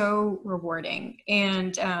 It's so rewarding.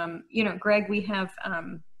 And you know, Greg, we have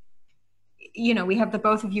the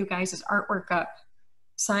both of you guys' artwork up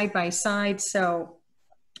side by side. So,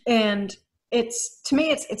 and it's, to me,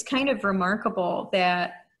 it's kind of remarkable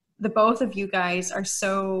that the both of you guys are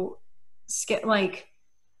so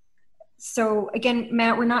so again,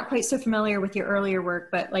 Matt, we're not quite so familiar with your earlier work,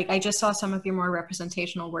 but like I just saw some of your more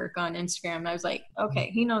representational work on Instagram, and I was like,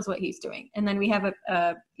 okay, he knows what he's doing. And then we have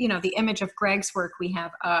you know, the image of Greg's work we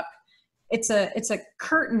have up. It's a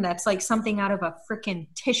curtain that's like something out of a freaking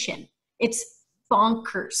Titian. It's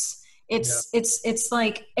bonkers. It's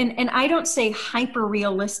like, and I don't say hyper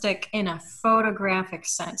realistic in a photographic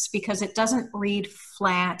sense, because it doesn't read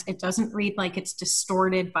flat. It doesn't read like it's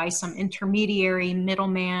distorted by some intermediary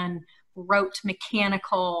middleman rote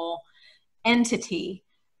mechanical entity.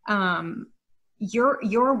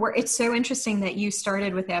 Your work, it's so interesting that you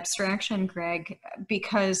started with abstraction, Greg,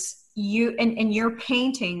 because you and your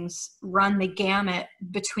paintings run the gamut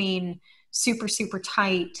between super, super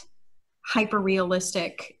tight, hyper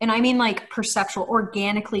realistic, and I mean like perceptual,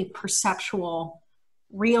 organically perceptual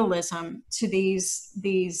realism, to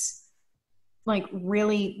these like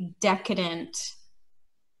really decadent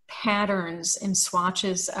patterns and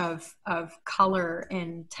swatches of color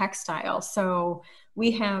and textile. So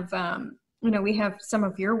we have you know, we have some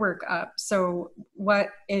of your work up. So what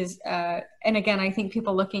is and again, I think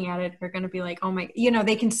people looking at it are going to be like, oh my, you know,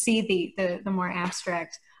 they can see the more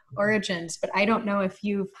abstract origins, but I don't know if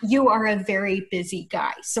you are a very busy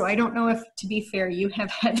guy, so I don't know if, to be fair, you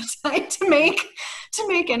have had the time to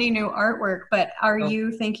make any new artwork. But are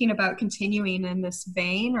you thinking about continuing in this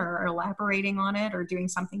vein, or elaborating on it, or doing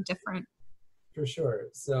something different? For sure.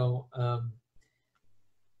 So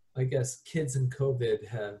I guess kids and COVID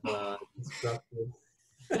have disrupted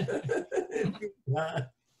the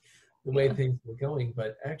way things were going,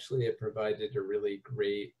 but actually it provided a really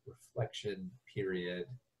great reflection period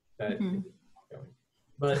that Mhm. is going.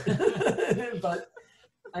 But but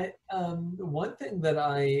the one thing that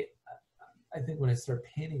I think when I start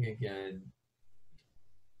painting again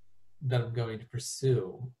that I'm going to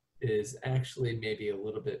pursue is actually maybe a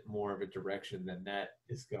little bit more of a direction than that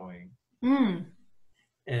is going. Mm.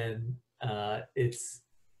 And it's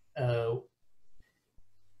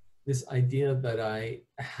this idea that I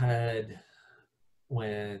had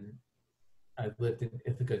when I lived in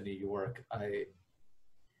Ithaca, New York. I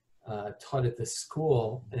taught at this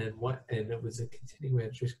school, and it was a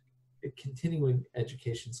continuing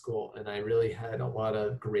education school, and I really had a lot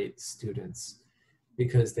of great students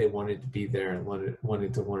because they wanted to be there and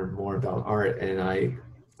wanted to learn more about art. And I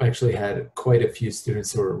actually had quite a few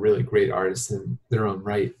students who were really great artists in their own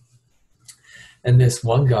right. And this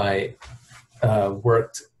one guy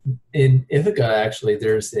worked in Ithaca. Actually,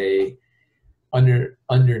 there's a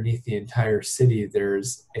underneath the entire city,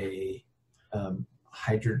 there's a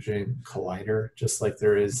hydrogen collider, just like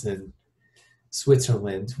there is in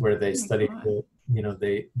Switzerland, where they study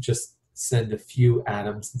they just send a few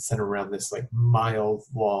atoms and send around this like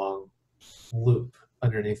mile-long loop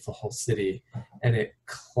underneath the whole city, and it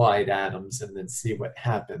collide atoms and then see what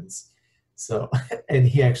happens. So, and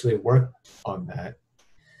he actually worked on that.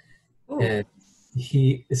 Ooh. And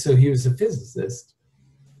he was a physicist,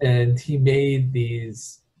 and he made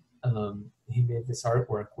this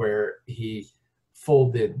artwork where he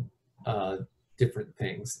folded different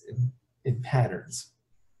things in patterns.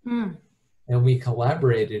 Mm. And we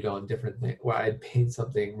collaborated on different things. Well, I'd paint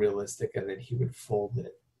something realistic, and then he would fold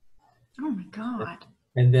it. Oh my God.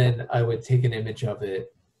 And then I would take an image of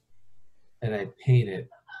it, and I'd paint it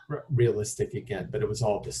realistic again, but it was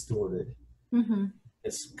all distorted. Mm-hmm.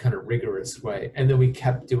 This kind of rigorous way. And then we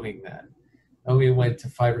kept doing that. And we went to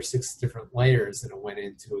 5 or 6 different layers, and it went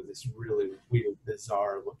into this really weird,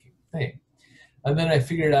 bizarre looking thing. And then I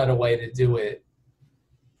figured out a way to do it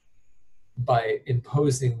by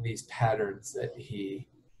imposing these patterns that he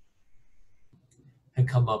had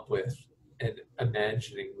come up with and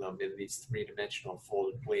imagining them in these 3-dimensional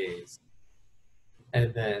folded ways,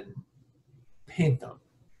 and then paint them.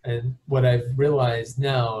 And what I've realized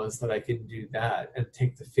now is that I can do that and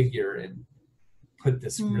take the figure and put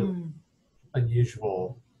this really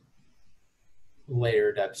unusual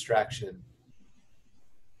layered abstraction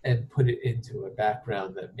and put it into a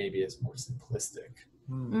background that maybe is more simplistic.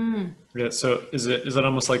 Mm. Yeah. So is it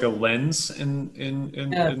almost like a lens in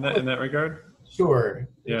that regard? Sure.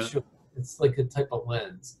 Yeah. It's like a type of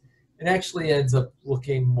lens. It actually ends up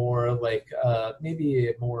looking more like maybe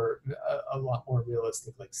a lot more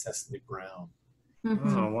realistic, like Cecily Brown.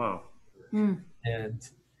 Mm-hmm. Oh wow! Mm. And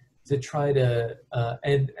to try to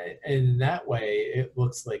and in that way, it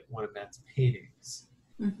looks like one of Matt's paintings.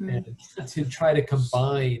 Mm-hmm. And to try to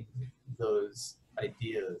combine those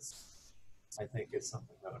ideas, I think is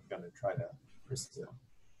something that I'm going to try to pursue.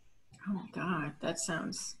 Oh my God, that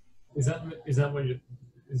sounds. Is that what you?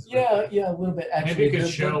 Yeah, a little bit. Actually, maybe you could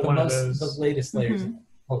show one of those. The latest layers. Mm-hmm.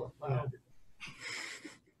 Hold on. Wow.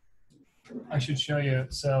 I should show you.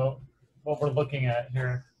 So, what we're looking at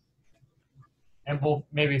here, and we'll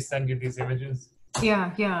maybe send you these images.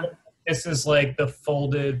 Yeah. This is like the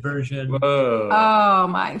folded version. Whoa! Oh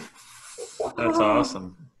my! That's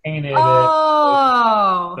awesome. Painted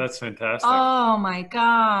Oh! That's fantastic. Oh my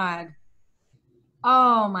God!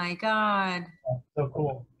 Oh my God! So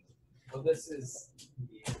cool. Well, this is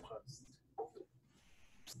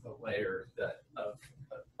the layer that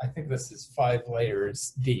I think this is 5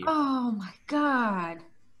 layers deep. Oh my God!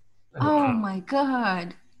 Oh my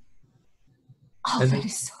God! Oh, that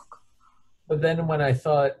is so cool. But then when I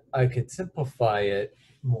thought I could simplify it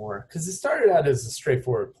more, because it started out as a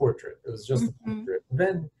straightforward portrait. It was just a portrait.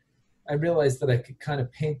 Then I realized that I could kind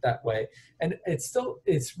of paint that way. And it's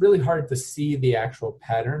really hard to see the actual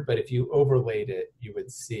pattern, but if you overlaid it, you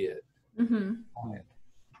would see it. Mm-hmm.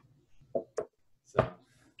 So,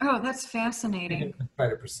 oh, that's fascinating. Try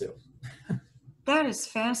to pursue. That is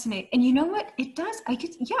fascinating. And you know what? It does. I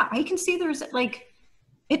can see there's like,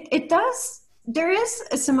 it does. There is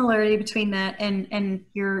a similarity between that and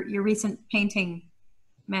your recent painting,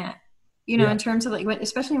 Matt. You know, in terms of like,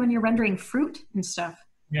 especially when you're rendering fruit and stuff.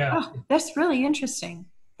 Yeah. Oh, that's really interesting.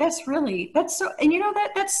 That's so, and you know,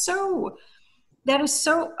 that is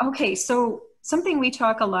so, okay. So something we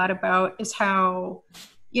talk a lot about is how,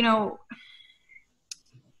 you know,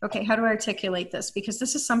 okay, how do I articulate this? Because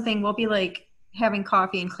this is something we'll be like having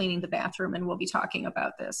coffee and cleaning the bathroom, and we'll be talking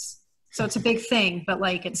about this. So it's a big thing, but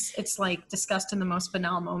like it's like discussed in the most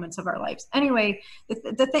banal moments of our lives. Anyway,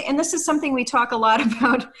 the thing, and this is something we talk a lot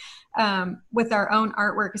about with our own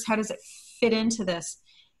artwork, is how does it fit into this?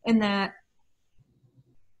 And that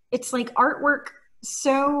it's like artwork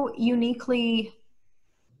so uniquely,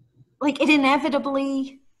 like it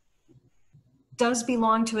inevitably does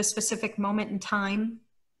belong to a specific moment in time,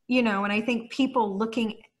 you know, and I think people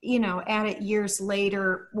looking, you know, at it years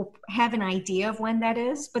later will have an idea of when that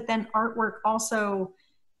is, but then artwork also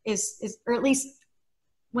is, or at least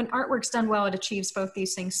when artwork's done well, it achieves both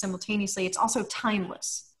these things simultaneously. It's also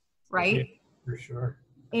timeless, right? Yeah, for sure.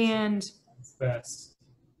 And It's best.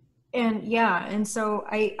 and yeah, and so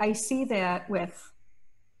I see that with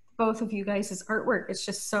both of you guys' artwork. It's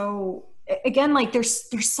just so, again, like there's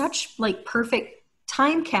such like perfect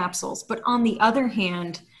time capsules, but on the other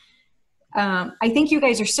hand, I think you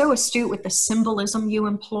guys are so astute with the symbolism you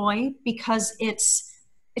employ, because it's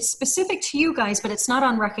specific to you guys, but it's not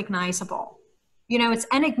unrecognizable. You know, it's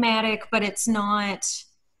enigmatic, but it's not,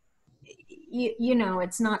 you know,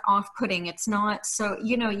 it's not off-putting. It's not so,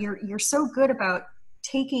 you know, you're so good about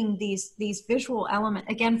taking these visual element,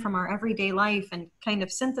 again, from our everyday life and kind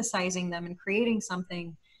of synthesizing them and creating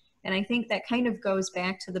something. And I think that kind of goes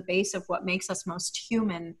back to the base of what makes us most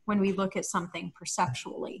human when we look at something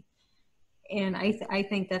perceptually. And I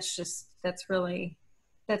think that's really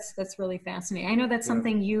fascinating. I know that's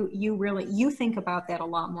something you think about that a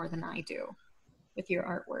lot more than I do with your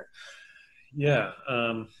artwork. Yeah.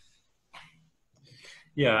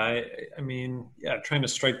 I mean, trying to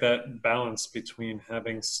strike that balance between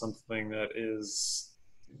having something that is,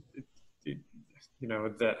 you know,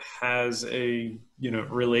 that has a, you know,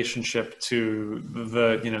 relationship to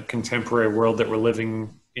the, you know, contemporary world that we're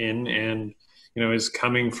living in, and, you know, is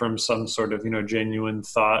coming from some sort of, you know, genuine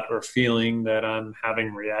thought or feeling that I'm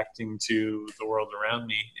having reacting to the world around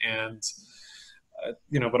me. And,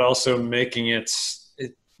 you know, but also making it,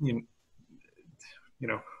 you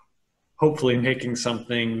know, hopefully making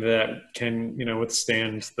something that can, you know,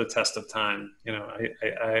 withstand the test of time. You know,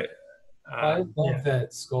 I love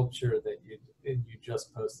that sculpture that you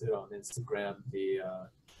just posted on Instagram.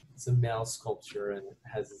 It's a male sculpture and it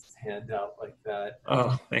has his hand out like that.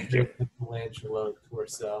 Oh, thank you. The Michelangelo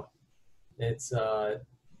torso. It's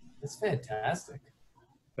fantastic.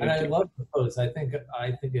 Thank you. I love the pose. I think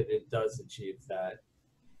it does achieve that.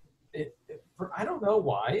 I don't know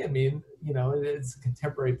why. I mean, you know, it's a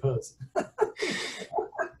contemporary pose.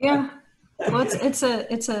 Yeah. Well, it's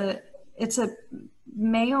a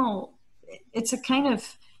male,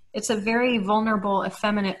 it's a very vulnerable,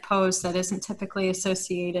 effeminate pose that isn't typically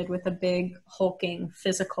associated with a big, hulking,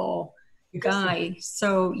 physical guy.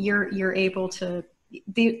 So you're able to,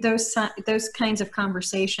 those kinds of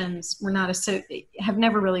conversations have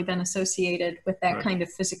never really been associated with that Right. kind of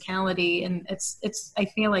physicality. And I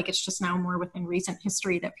feel like it's just now more within recent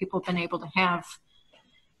history that people have been able to have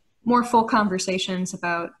more full conversations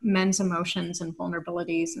about men's emotions and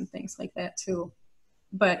vulnerabilities and things like that too.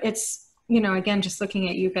 But it's, you know, again, just looking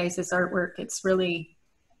at you guys' artwork, it's really,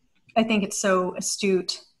 I think it's so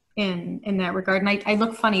astute in that regard. And I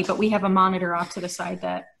look funny, but we have a monitor off to the side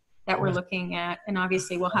that we're looking at, and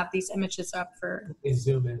obviously we'll have these images up for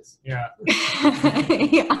Zoom is. Yeah.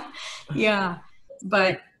 yeah,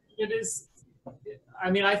 but it is, I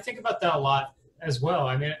mean, I think about that a lot as well.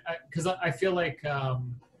 I mean, because I feel like,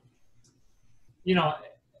 you know,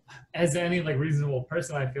 as any like reasonable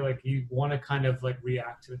person, I feel like you want to kind of like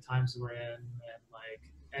react to the times we're in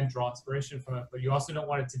and draw inspiration from it, but you also don't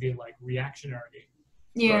want it to be like reactionary.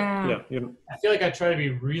 yeah. I feel like I try to be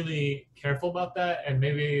really careful about that, and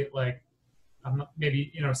maybe like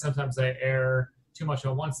maybe, you know, sometimes I err too much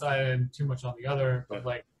on one side and too much on the other, but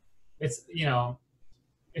like it's, you know,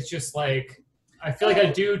 it's just like I feel like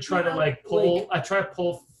I do try to like pull, I try to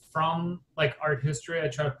pull from like art history, I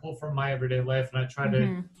try to pull from my everyday life, and I try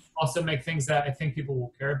to also make things that I think people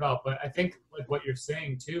will care about. But I think like what you're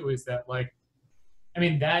saying too is that like, I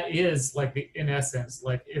mean, that is like in essence,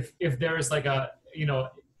 like if there is like a, you know,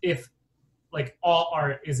 if like all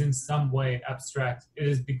art is in some way abstract, it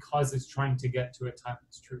is because it's trying to get to a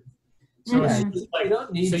timeless truth. So it's just like,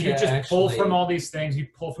 so you just pull from all these things, you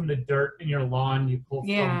pull from the dirt in your lawn, you pull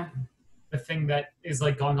from the thing that is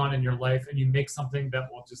like going on in your life, and you make something that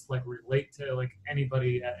will just like relate to like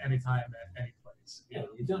anybody at any time at any place. Yeah,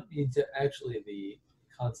 you don't need to actually, the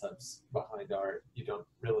concepts behind art, you don't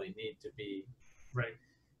really need to be right.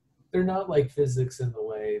 They're not like physics in the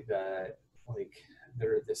way that like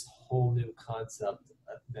they're this whole new concept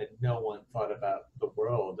that no one thought about the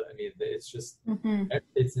world. I mean, it's just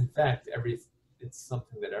it's in fact it's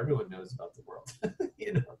something that everyone knows about the world.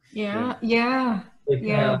 You know.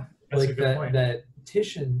 Like that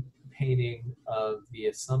Titian painting of the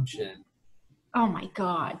Assumption. Oh my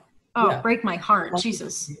God. Oh, break my heart.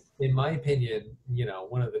 Jesus. In my opinion, you know,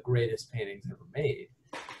 one of the greatest paintings ever made.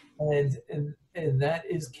 And that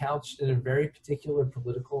is couched in a very particular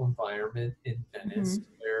political environment in Venice,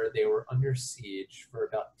 where they were under siege for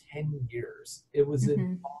about 10 years. It was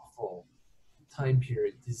an awful time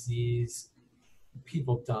period, disease,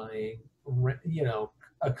 people dying, you know,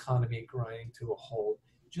 economy grinding to a halt,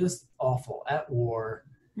 just awful, at war.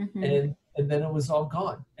 And then it was all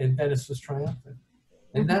gone, and Venice was triumphant.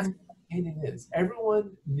 And that's what that painting is.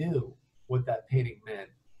 Everyone knew what that painting meant.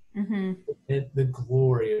 And the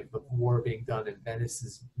glory of the war being done in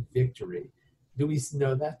Venice's victory. Do we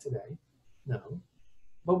know that today? No.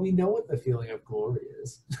 But we know what the feeling of glory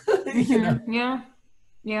is. You know? Yeah.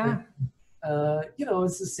 You know,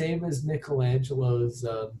 it's the same as Michelangelo's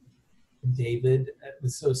David. It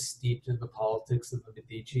was so steeped in the politics of the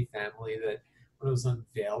Medici family that when it was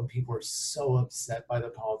unveiled, people were so upset by the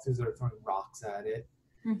politics, they were throwing rocks at it.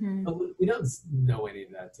 But we don't know any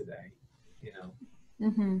of that today, you know.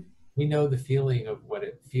 We know the feeling of what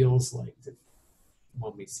it feels like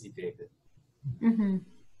when we see David.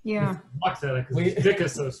 Yeah. Rocks at it because his dick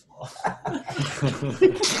is so small.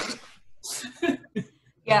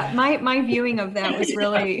 Yeah, my viewing of that was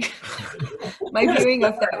really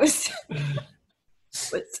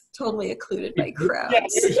was totally occluded by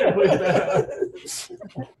crowds.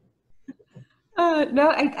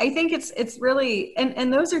 No, I think it's really,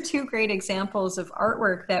 and those are two great examples of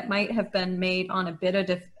artwork that might have been made on a bit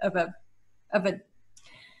of a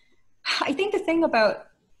I think the thing about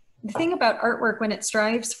artwork when it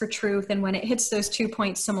strives for truth and when it hits those 2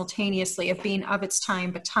 points simultaneously of being of its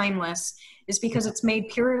time but timeless is because it's made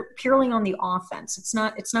purely on the offense. It's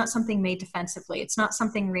not something made defensively. It's not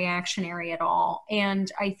something reactionary at all.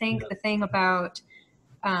 And I think the thing about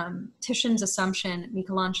Titian's Assumption,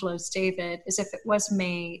 Michelangelo's David, is if it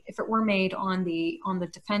were made on the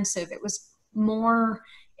defensive, it was more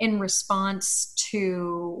in response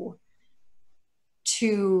to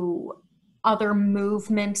other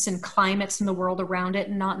movements and climates in the world around it,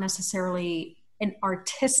 and not necessarily an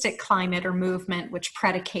artistic climate or movement which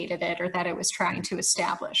predicated it or that it was trying to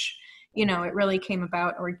establish. You know, it really came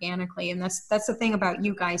about organically. And that's the thing about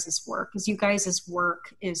you guys' work, is you guys'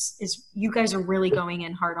 work is you guys are really going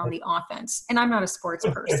in hard on the offense. And I'm not a sports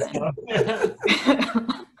person. I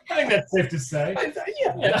think that's safe to say.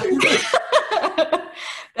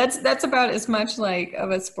 That's about as much like of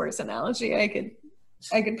a sports analogy I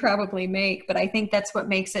could probably make, but I think that's what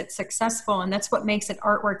makes it successful, and that's what makes it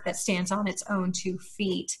artwork that stands on its own 2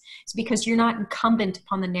 feet. It's because you're not incumbent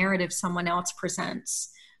upon the narrative someone else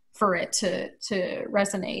presents for it to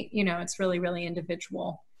resonate. You know, it's really, really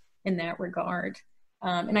individual in that regard.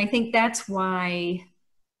 And I think that's why,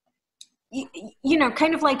 you know,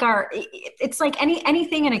 kind of like it's like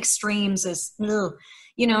anything in extremes is,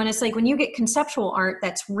 you know, and it's like when you get conceptual art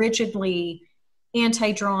that's rigidly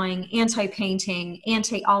anti-drawing, anti-painting,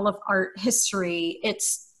 anti-all of art history,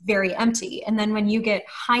 it's very empty. And then when you get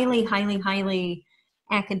highly, highly, highly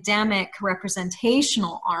academic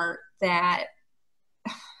representational art that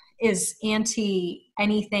is anti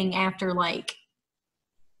anything after like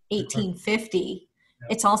 1850,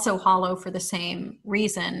 it's also hollow for the same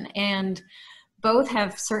reason. And both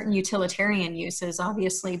have certain utilitarian uses.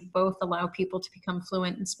 Obviously, both allow people to become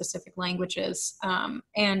fluent in specific languages. And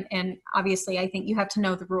obviously, I think you have to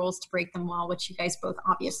know the rules to break them well, which you guys both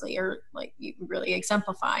obviously are, like, you really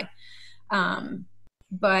exemplify.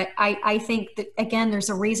 But I think that, again, there's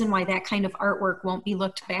a reason why that kind of artwork won't be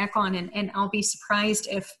looked back on. And I'll be surprised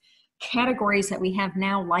if categories that we have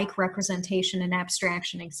now, like representation and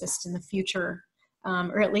abstraction, exist in the future,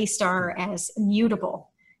 or at least are as immutable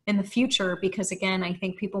in the future, because again, I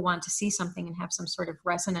think people want to see something and have some sort of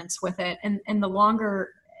resonance with it. And the longer,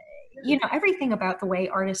 you know, everything about the way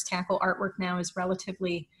artists tackle artwork now is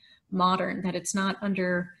relatively modern, that it's not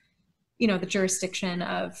under, you know, the jurisdiction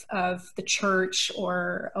of the church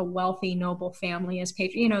or a wealthy noble family as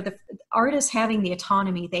patron. You know, the artists having the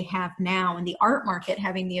autonomy they have now, and the art market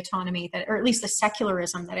having the autonomy that, or at least the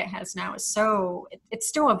secularism that it has now, is so, it's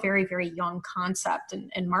still a very, very young concept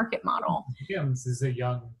and market model. Museums is a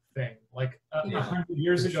young thing. Like 100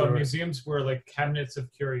 years ago, museums were like cabinets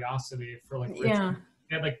of curiosity for like rich people.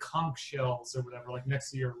 They had like conch shells or whatever, like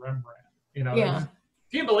next to your Rembrandt. You know, can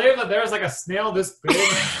you believe that there was like a snail this big?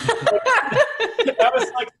 That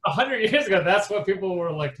was like 100 years ago. That's what people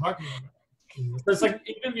were like talking about. It's like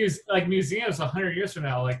even museums 100 years from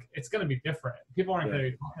now, like it's going to be different. People aren't going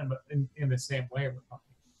to be talking about in the same way we're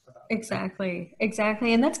talking about.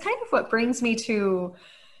 Exactly. And that's kind of what brings me to,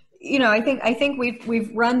 you know, I think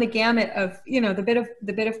we've run the gamut of, you know, the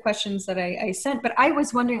bit of questions that I sent, but I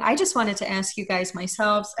was wondering, I just wanted to ask you guys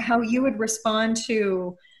myself how you would respond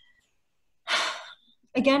to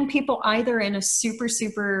again, people either in a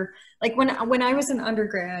super, like when I was an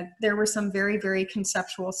undergrad, there were some very, very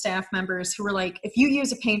conceptual staff members who were like, if you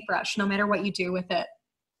use a paintbrush, no matter what you do with it,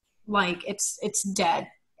 like it's dead.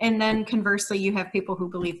 And then conversely, you have people who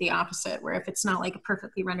believe the opposite, where if it's not like a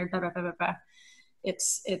perfectly rendered, blah, blah, blah, blah, blah,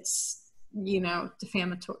 it's you know,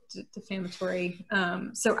 defamatory.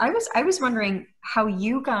 So I was wondering how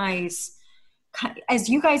you guys, as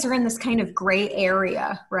you guys are in this kind of gray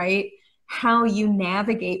area, right? How you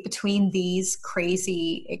navigate between these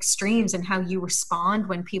crazy extremes and how you respond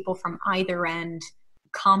when people from either end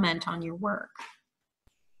comment on your work.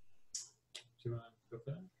 Do you want to go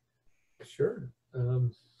for that? Sure.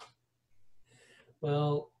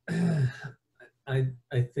 Well, I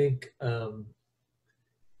think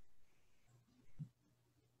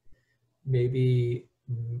maybe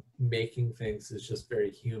making things is just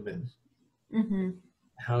very human. Mm-hmm.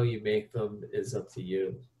 How you make them is up to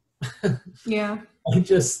you. Yeah.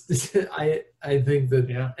 I think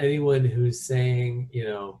that anyone who's saying, you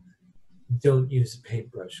know, don't use a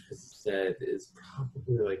paintbrush because it's dead is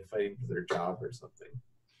probably like fighting for their job or something.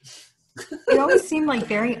 They always seem like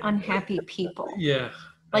very unhappy people. Yeah.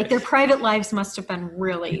 Like their private lives must have been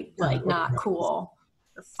really like not cool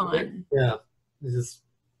or fun. Yeah. It's just,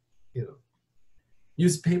 you know,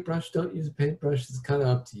 use a paintbrush, don't use a paintbrush. It's kind of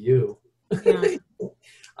up to you. Yeah.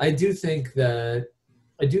 I do think that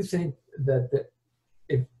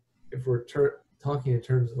if we're talking in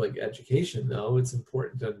terms of like education, though, it's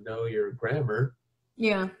important to know your grammar.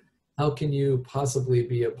 Yeah. How can you possibly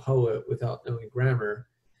be a poet without knowing grammar?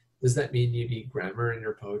 Does that mean you need grammar in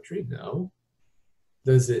your poetry? No.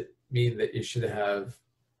 Does it mean that you should have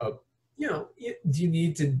do you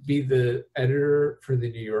need to be the editor for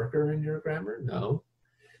the New Yorker in your grammar? No.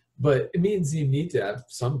 But it means you need to have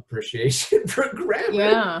some appreciation for grammar.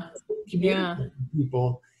 Yeah. Yeah.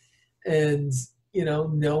 People. And, you know,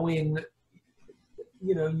 knowing,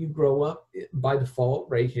 you know, you grow up by default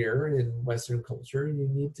right here in Western culture, you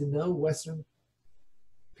need to know Western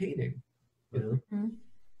painting, you know? Mm-hmm.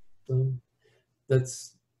 So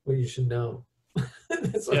that's what you should know.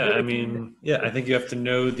 Yeah, I mean, yeah, I think you have to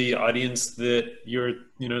know the audience that you're,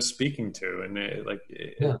 you know, speaking to, and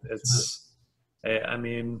it's, I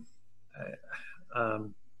mean,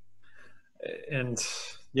 and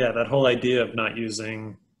yeah, that whole idea of not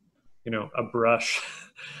using, you know, a brush.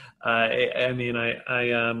 I mean, I've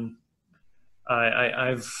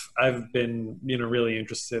been, you know, really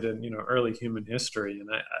interested in, you know, early human history, and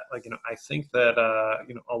I think that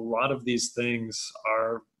you know, a lot of these things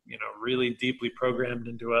are, you know, really deeply programmed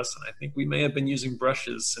into us, and I think we may have been using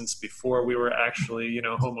brushes since before we were actually, you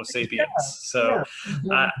know, Homo sapiens. So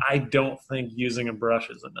I don't think using a brush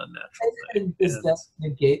is an unnatural thing. And does that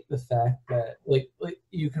negate the fact that like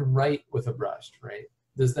you can write with a brush, right?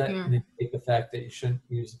 Does that negate the fact that you shouldn't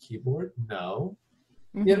use a keyboard? No.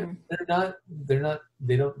 Mm-hmm. Yeah,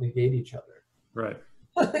 they don't negate each other. Right.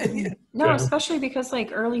 No, especially because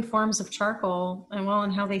like early forms of charcoal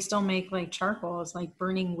and how they still make like charcoal is like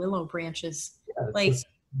burning willow branches. Yeah, it's like the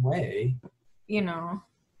same way. You know,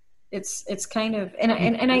 it's kind of, and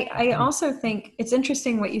I also think it's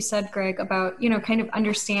interesting what you said, Greg, about, you know, kind of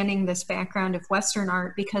understanding this background of Western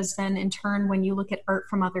art, because then in turn, when you look at art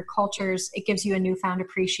from other cultures, it gives you a newfound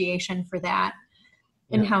appreciation for that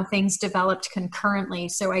and how things developed concurrently.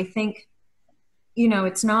 So I think, you know,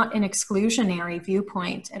 it's not an exclusionary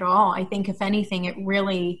viewpoint at all. I think if anything, it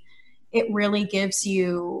really gives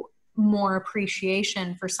you more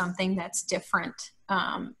appreciation for something that's different.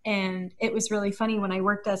 And it was really funny when I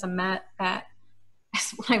worked as a Met at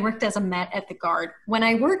the Guard. When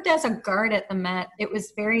I worked as a guard at the Met, it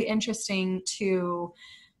was very interesting to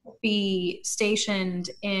be stationed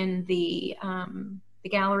in the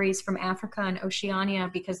galleries from Africa and Oceania,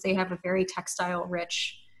 because they have a very textile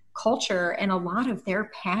rich culture, and a lot of their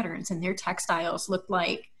patterns and their textiles looked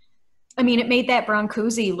like, I mean, it made that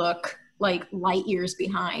Brancusi look like light years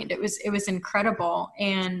behind. It was incredible.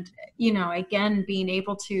 And, you know, again, being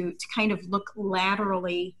able to kind of look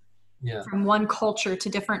laterally from one culture to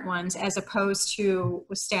different ones, as opposed to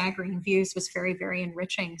with staggering views, was very, very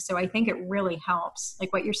enriching. So I think it really helps.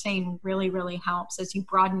 Like what you're saying really, really helps as you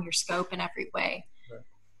broaden your scope in every way. Right.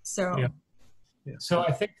 So yeah. So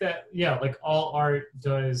I think that, like all art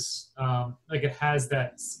does, like it has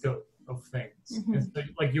that scope of things. Mm-hmm. And so,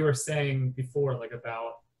 like you were saying before, like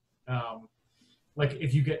about, like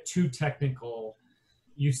if you get too technical,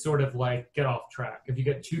 you sort of like get off track. If you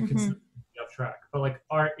get too conceptual, you get off track. But like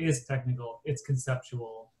art is technical, it's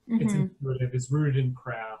conceptual, it's intuitive, it's rooted in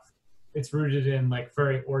craft, it's rooted in like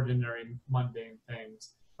very ordinary, mundane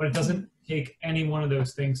things. But it doesn't take any one of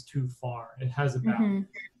those things too far. It has a balance.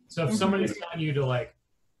 So if somebody's telling you to like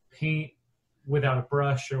paint without a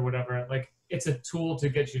brush or whatever. Like, it's a tool to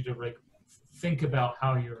get you to like think about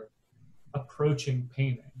how you're approaching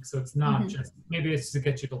painting. So it's not just, maybe it's to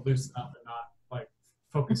get you to loosen up and not like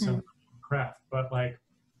focus on craft, but like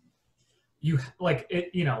you like it,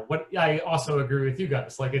 you know, what I also agree with you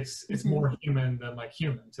guys, like it's more human than like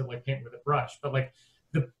human to like paint with a brush. But like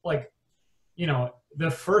you know,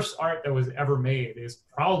 the first art that was ever made is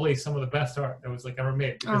probably some of the best art that was like ever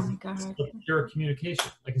made, because it's like pure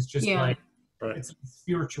communication. Like, it's just like it's a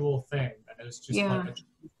spiritual thing that is just like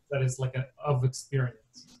that is like of experience.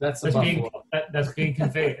 That's being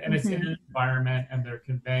conveyed, and it's in an environment, and they're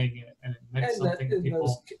conveying it, and it meant something to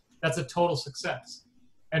people. That's a total success,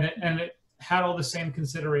 and it had all the same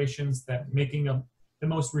considerations that making the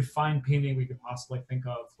most refined painting we could possibly think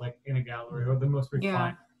of, like in a gallery, or the most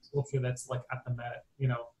refined sculpture that's like at the Met, you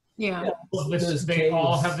know. They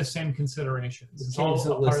all have the same considerations. It's all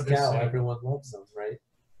part of the same. Everyone loves them, right?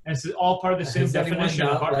 And it's all part of the same definition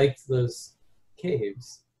of art. Like those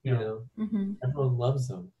caves, you know, everyone loves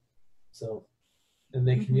them. So, and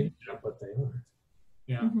they communicate what they are.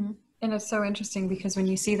 Yeah. And it's so interesting because when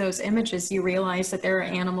you see those images, you realize that there are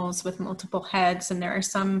animals with multiple heads, and there are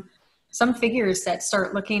some figures that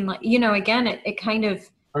start looking like, you know, again, it kind of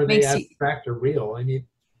are they abstract or real? I mean,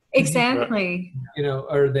 exactly. You know,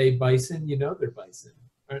 are they bison? You know, they're bison.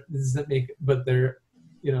 Does that make? But they're,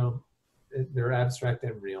 you know, they're abstract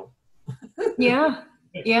and real. Yeah.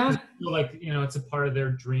 Like, you know, it's a part of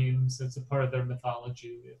their dreams. It's a part of their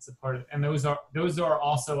mythology. It's a part of, and those are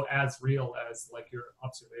also as real as like your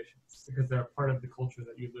observations, because they're a part of the culture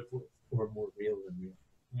that you live with. Or more real than real.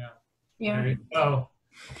 Yeah. There you go.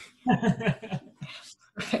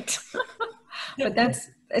 Perfect. But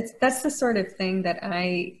that's the sort of thing that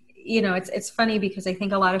you know, it's funny because I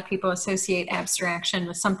think a lot of people associate abstraction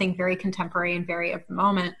with something very contemporary and very of the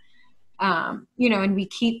moment. You know, and we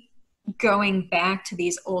keep going back to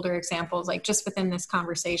these older examples, like just within this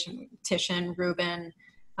conversation, Titian, Rubin,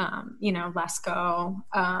 you know, Lesko.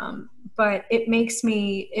 But it makes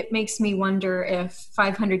me wonder if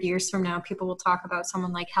 500 years from now, people will talk about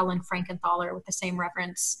someone like Helen Frankenthaler with the same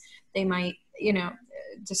reverence they might, you know,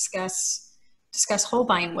 discuss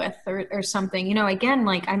Holbein with, or something. You know, again,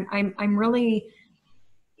 like I'm really,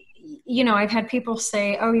 you know, I've had people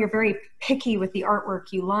say, oh, you're very picky with the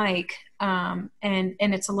artwork you like. And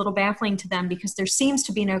it's a little baffling to them because there seems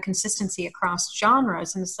to be no consistency across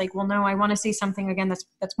genres. And it's like, well, no, I want to see something again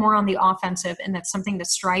that's more on the offensive, and that's something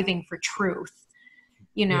that's striving for truth,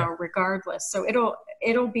 you know, regardless. So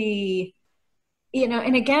it'll be, you know,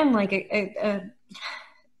 and again, like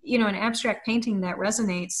you know, an abstract painting that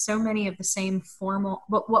resonates, so many of the same formal,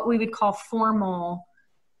 what we would call formal,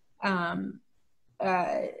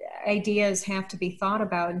 ideas have to be thought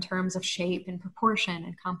about in terms of shape and proportion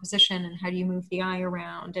and composition, and how do you move the eye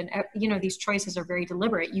around. And, you know, these choices are very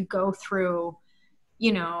deliberate. You go through,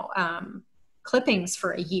 you know, clippings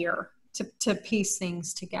for a year to piece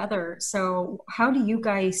things together. So how do you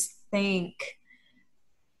guys think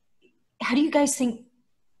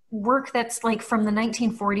work that's like from the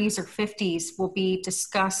 1940s or 50s will be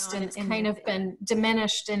discussed and kind of been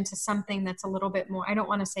diminished into something that's a little bit more, I don't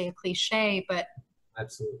want to say a cliche, but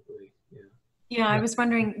absolutely, I was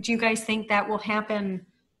wondering, do you guys think that will happen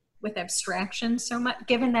with abstraction so much,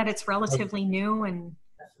 given that it's relatively new? And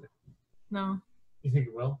no, you think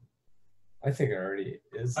it will? I think it already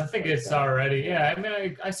is. I think it's already, I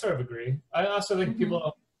mean, I sort of agree. I also think people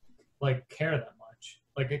don't like care that much,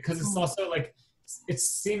 like, because it's also like, it's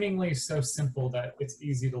seemingly so simple that it's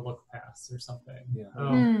easy to look past or something.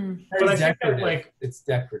 But I think that, like, it's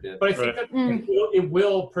decorative. But I think that it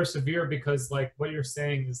will persevere, because like what you're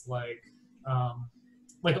saying is like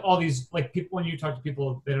all these, like, people, when you talk to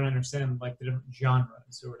people, they don't understand like the different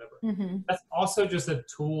genres or whatever. That's also just a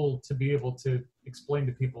tool to be able to explain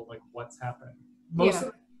to people like what's happening. Most of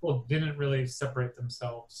the people didn't really separate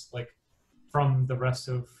themselves like from the rest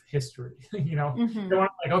of history. You know, they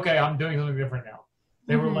weren't like, okay, I'm doing something different now.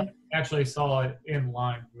 They were like, actually saw it in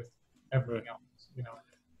line with everything else, you know.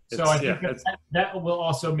 So I think that will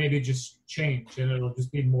also maybe just change, and it'll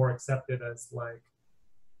just be more accepted as like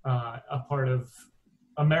a part of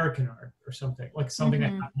American art or something, like something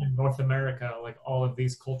that happened in North America, like all of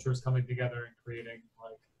these cultures coming together and creating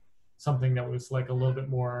like something that was like a little bit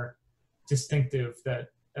more distinctive, that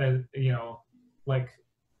you know, like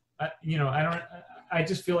you know, I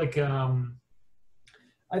just feel like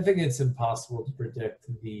I think it's impossible to predict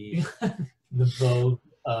the vogue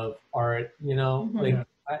of art, you know. Like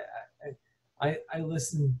I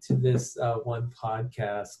listened to this one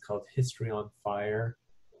podcast called History on Fire,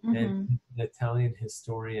 and he's an Italian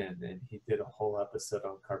historian, and he did a whole episode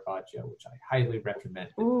on Caravaggio, which I highly recommend.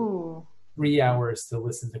 Ooh. 3 hours to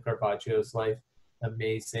listen to Caravaggio's life.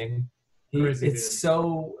 Amazing. It's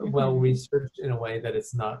so well researched in a way that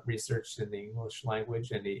it's not researched in the English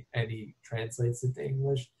language, and he translates it to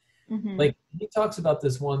English. Like, he talks about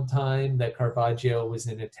this one time that Caravaggio was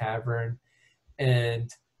in a tavern and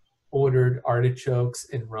ordered artichokes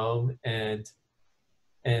in Rome, and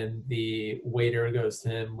the waiter goes to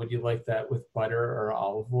him, "Would you like that with butter or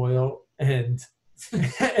olive oil?" And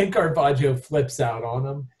Caravaggio flips out on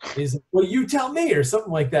him. He's like, "Well, you tell me," or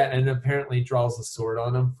something like that, and apparently draws a sword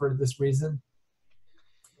on him for this reason.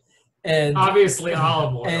 And obviously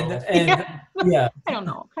olive oil. And yeah. I don't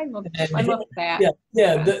know. I love that.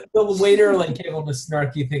 Yeah. The waiter like gave him a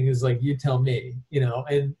snarky thing. Is like, "You tell me,"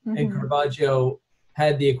 and Caravaggio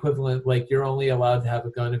had the equivalent, like, you're only allowed to have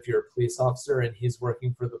a gun if you're a police officer, and he's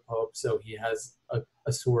working for the Pope, so he has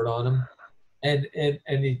a sword on him, and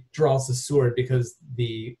he draws the sword because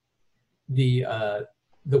the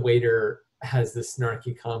waiter has this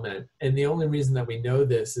snarky comment. And the only reason that we know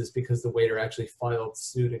this is because the waiter actually filed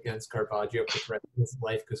suit against Caravaggio for threatening his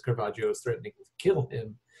life, because Caravaggio was threatening to kill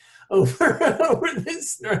him over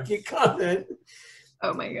this snarky comment.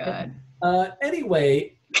 Oh my God.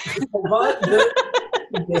 Anyway,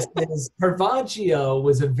 Caravaggio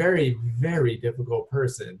was a very, very difficult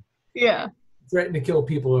person. Yeah. Threatened to kill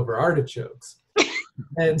people over artichokes.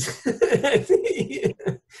 And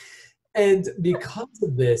because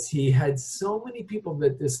of this, he had so many people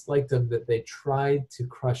that disliked him that they tried to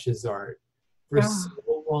crush his art for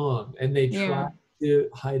so long. And they tried to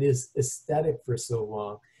hide his aesthetic for so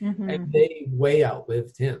long. And they way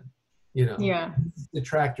outlived him. His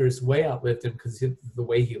detractors way outlived him because of the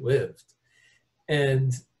way he lived.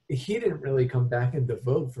 And he didn't really come back into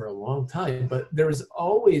vogue for a long time, but there was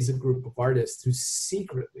always a group of artists who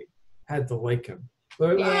secretly had to like him.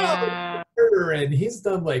 Like, and he's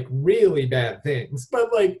done like really bad things,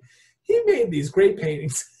 but like he made these great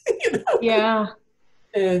paintings. Yeah.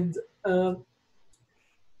 And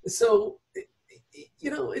so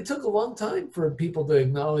it took a long time for people to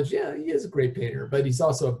acknowledge, he is a great painter, but he's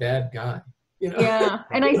also a bad guy. Yeah,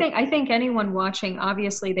 and I think anyone watching,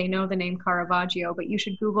 obviously they know the name Caravaggio, but you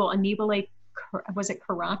should Google Annibale, was it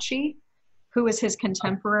Carracci, who was his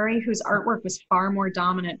contemporary, whose artwork was far more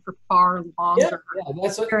dominant for far longer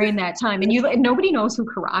during that time. And nobody knows who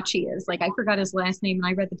Carracci is. Like, I forgot his last name, and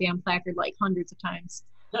I read the damn placard like hundreds of times.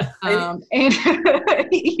 But I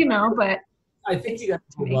think you guys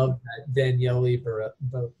love that Daniele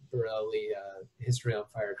Borelli History on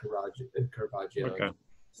Fire Caravaggio. Okay.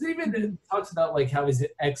 It even talks about like how he's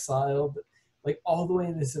exiled, like all the way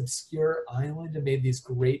in this obscure island, and made these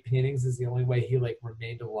great paintings. Is the only way he like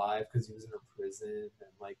remained alive, because he was in a prison, and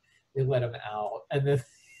like they let him out, and then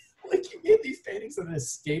like he made these paintings and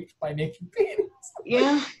escaped by making paintings.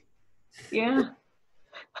 Yeah.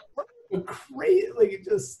 Great, like it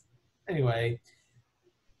just anyway.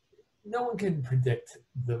 No one can predict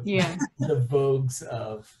the vogues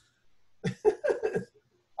of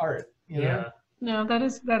art. You know? No, that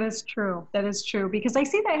is true. That is true, because I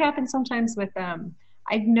see that happen sometimes with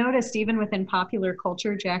I've noticed even within popular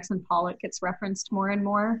culture, Jackson Pollock gets referenced more and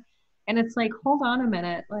more, and it's like, hold on a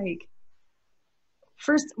minute, like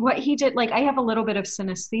first what he did, like I have a little bit of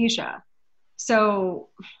synesthesia, so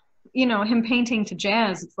him painting to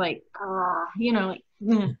jazz, it's like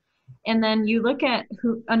and then you look at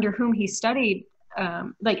under whom he studied,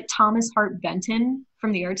 like Thomas Hart Benton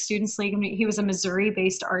from the Art Students League. I mean, he was a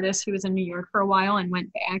Missouri-based artist who was in New York for a while and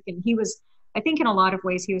went back. And he was, I think in a lot of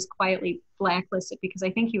ways, he was quietly blacklisted because I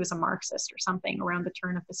think he was a Marxist or something around the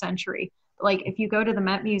turn of the century. Like if you go to the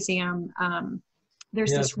Met Museum,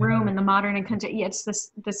 there's this room in the modern and it's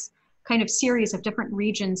this kind of series of different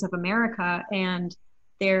regions of America. And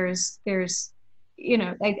there's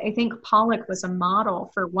I think Pollock was a model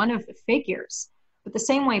for one of the figures. But the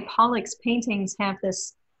same way Pollock's paintings have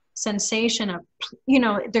this sensation of,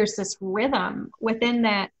 there's this rhythm within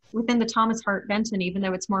the Thomas Hart Benton, even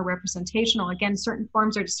though it's more representational. Again, certain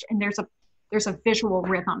forms are just, and there's a visual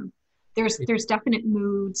rhythm. There's definite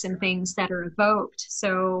moods and things that are evoked.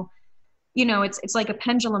 So, it's like a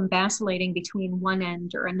pendulum vacillating between one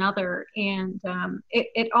end or another. And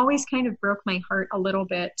it always kind of broke my heart a little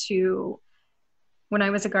bit when I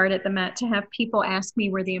was a guard at the Met, to have people ask me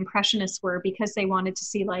where the Impressionists were, because they wanted to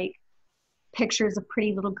see like pictures of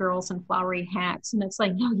pretty little girls in flowery hats. And it's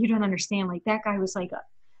like, no, you don't understand. Like that guy was like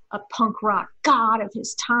a punk rock god of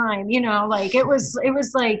his time, you know, like it was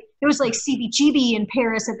like CBGB in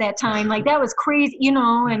Paris at that time. Like that was crazy, you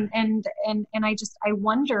know, and I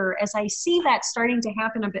wonder, as I see that starting to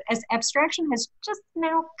happen a bit, as abstraction has just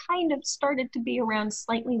now kind of started to be around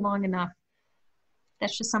slightly long enough.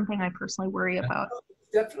 That's just something I personally worry about.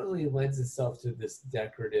 It definitely lends itself to this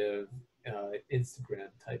decorative Instagram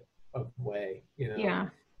type of way, you know. Yeah.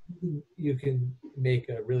 You can make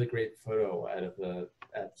a really great photo out of a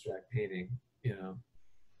abstract painting, you know.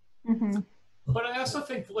 Mm-hmm. But I also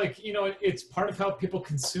think, like, you know, it's part of how people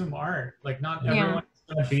consume art. Like, not Yeah. everyone's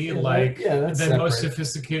going to be that's the separate. most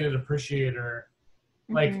sophisticated appreciator.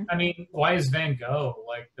 Like, Mm-hmm. I mean, why is Van Gogh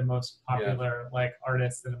like the most popular like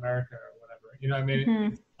artist in America or whatever? You know, I mean,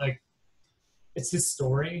 Mm-hmm. it's like, it's his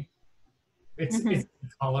story. It's Mm-hmm. it's the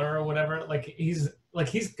color or whatever. Like he's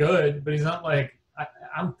good, but he's not like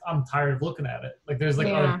I'm tired of looking at it. Like there's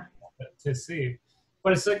like other to see.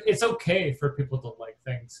 But it's like, it's okay for people to like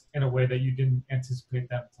things in a way that you didn't anticipate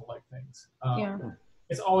them to like things.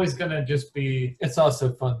 It's always gonna just be. It's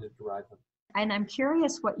also fun to derive them. And I'm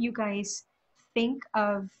curious what you guys think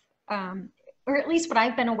of, or at least what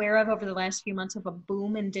I've been aware of over the last few months, of a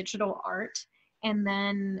boom in digital art. And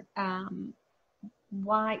then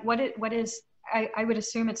what is, I would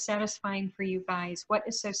assume it's satisfying for you guys. What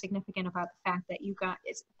is so significant about the fact that you got,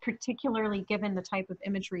 it's particularly given the type of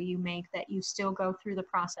imagery you make, that you still go through the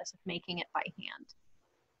process of making it by hand?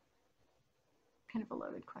 Kind of a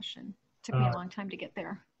loaded question. Took me a long time to get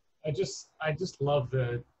there. I just love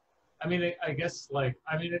I guess like,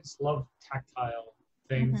 I just love tactile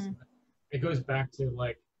things. Mm-hmm. It goes back to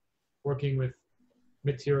like working with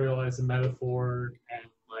material as a metaphor,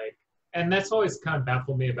 and that's always kind of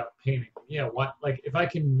baffled me about painting. Yeah, what, like, if I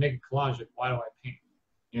can make a collage, like, why do I paint?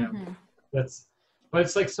 You know, Mm-hmm. but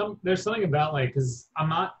it's like there's something about, like, because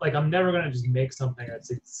I'm never gonna just make something that's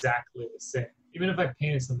exactly the same. Even if I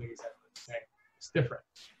painted something exactly the same, it's different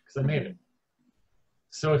because I made it.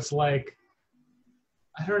 So it's like,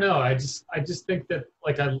 I don't know. I just think that,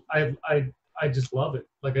 like, I just love it.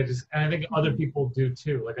 Like, and I think other people do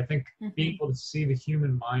too. Like, I think being able to see the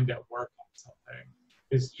human mind at work on something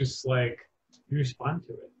is just like, you respond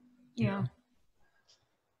to it. Yeah.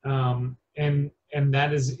 And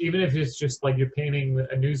that is, even if it's just like you're painting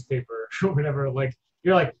a newspaper or whatever, like,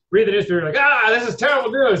 you're like, read the newspaper, you're like, this is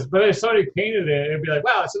terrible news. But if somebody painted it, it'd be like,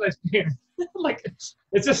 wow, it's a nice painting. Like, it's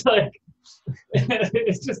just like,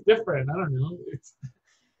 it's just different. I don't know.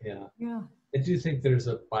 Yeah. I do think there's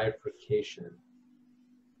a bifurcation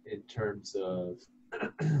in terms of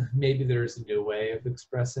maybe there's a new way of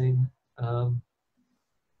expressing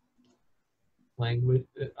language,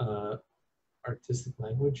 artistic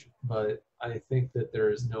language, but I think that there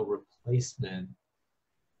is no replacement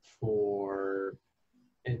for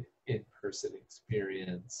an in-person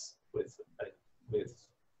experience with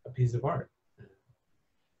a piece of art.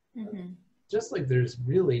 Mm-hmm. Just like there's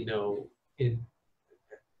really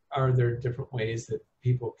are there different ways that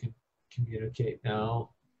people can communicate now,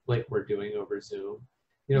 like we're doing over Zoom?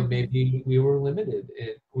 You know, maybe we were limited,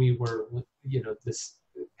 and this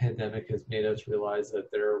pandemic has made us realize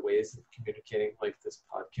that there are ways of communicating, like this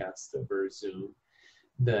podcast over Zoom,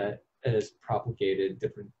 that has propagated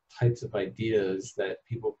different types of ideas that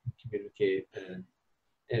people can communicate, and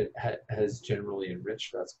it has generally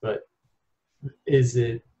enriched us. But is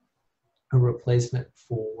it a replacement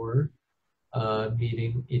for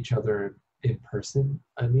meeting each other in person?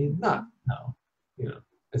 I mean, no, you know,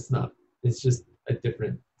 it's not. It's just a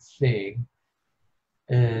different thing.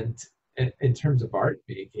 And in terms of art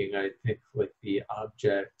making, I think like the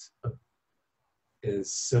object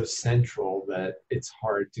is so central that it's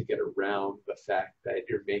hard to get around the fact that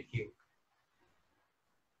you're making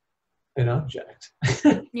an object.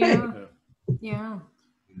 Yeah.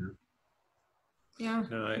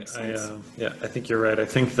 No, I think you're right. I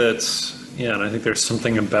think that's, and I think there's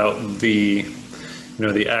something about the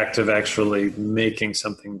act of actually making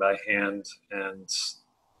something by hand, and,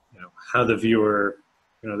 how the viewer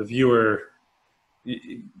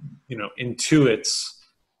intuits,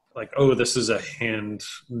 like, oh, this is a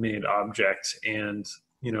handmade object. And,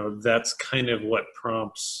 that's kind of what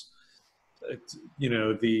prompts,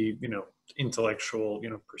 the intellectual,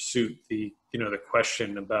 pursuit, the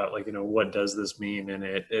question about, like, what does this mean? And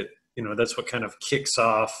it that's what kind of kicks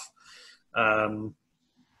off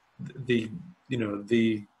the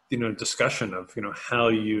discussion of, how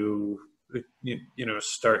you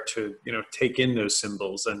start to, take in those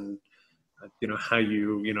symbols, and, how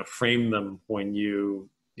you, frame them when you,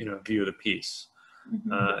 view the piece.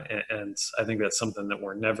 And I think that's something that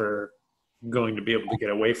we're never going to be able to get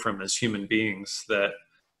away from as human beings, that,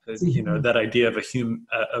 you know, that idea of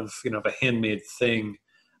of a handmade thing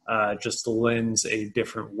just lends a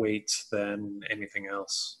different weight than anything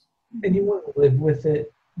else. And you want to live with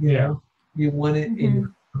it, you know, you want it in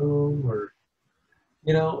your home, or,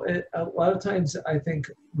 you know, a lot of times I think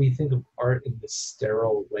we think of art in this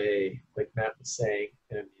sterile way, like Matt was saying,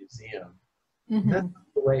 in a museum. That's not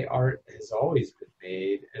the way art has always been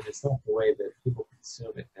made, and it's not the way that people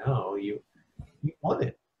consume it now. You want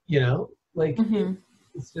it, you know, like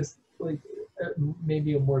it's just like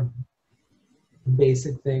maybe a more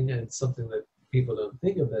basic thing, and something that people don't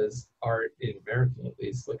think of as art in America, at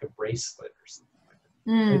least, like a bracelet or something like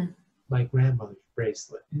that. Like my grandmother's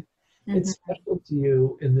bracelet. It's special to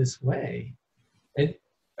you in this way. And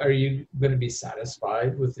are you going to be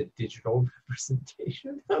satisfied with the digital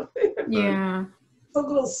representation of it? Yeah. It's a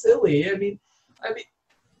little silly. I mean,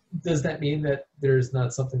 does that mean that there's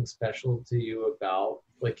not something special to you about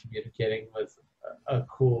like communicating with a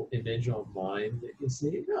cool image online that you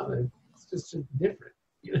see? No, it's just different.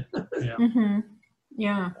 You know?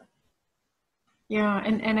 Yeah.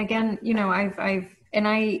 And again, you know,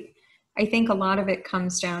 I think a lot of it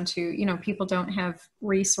comes down to, you know, people don't have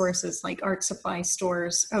resources like art supply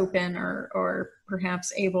stores open, or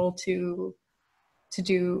perhaps able to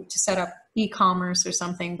set up e-commerce or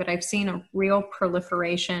something. But I've seen a real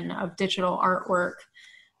proliferation of digital artwork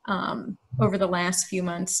over the last few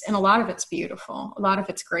months, and a lot of it's beautiful, a lot of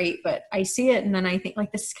it's great. But I see it, and then I think,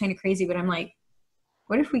 like, this is kind of crazy, but I'm like,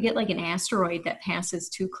 what if we get like an asteroid that passes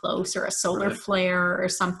too close, or a solar flare or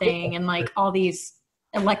something, and like all these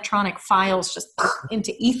electronic files just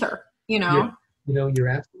into ether, you know? You know, you're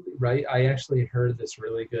absolutely right. I actually heard this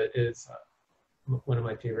really good, is one of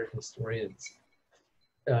my favorite historians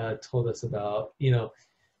told us about, you know,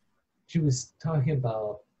 she was talking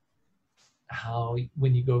about how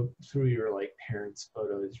when you go through your like parents'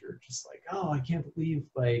 photos, you're just like, oh, I can't believe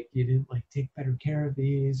like you didn't like take better care of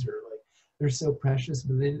these, or like they're so precious.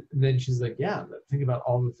 But then she's like, yeah, but think about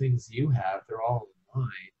all the things you have, they're all mine.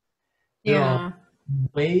 They're all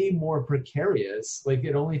way more precarious. Like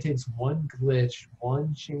it only takes one glitch,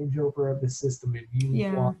 one changeover of the system, and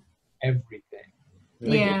you want everything.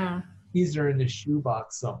 Like, these are in a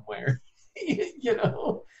shoebox somewhere, you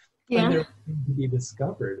know, and they're going to be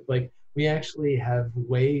discovered. Like we actually have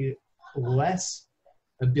way less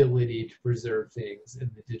ability to preserve things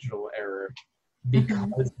in the digital era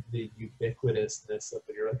because of the ubiquitousness of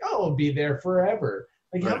it. You're like, oh, it'll be there forever.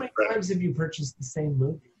 Like how many times have you purchased the same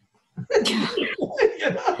movie?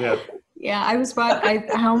 Yeah,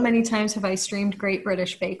 how many times have I streamed Great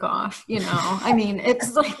British Bake Off? You know, I mean,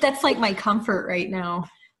 it's like, that's like my comfort right now.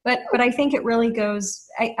 But I think it really goes,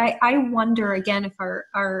 I wonder again if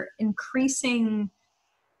our increasing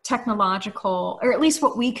technological, or at least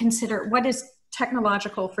what we consider, what is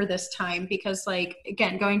technological for this time, because like,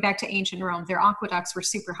 again, going back to ancient Rome, their aqueducts were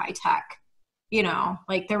super high tech. You know,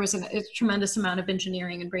 like there was a tremendous amount of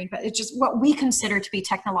engineering and brain. It's just what we consider to be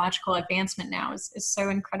technological advancement now is so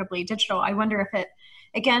incredibly digital. I wonder if it,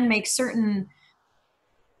 again, makes certain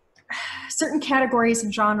categories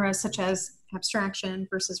and genres, such as abstraction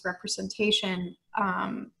versus representation,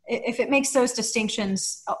 if it makes those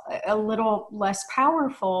distinctions a little less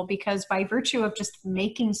powerful, because by virtue of just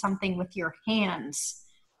making something with your hands,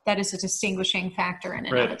 that is a distinguishing factor in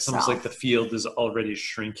and of itself. It's almost like the field is already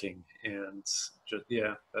shrinking, and just,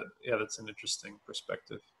 that's an interesting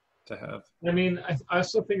perspective to have. I mean, I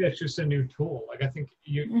also think that's just a new tool. Like I think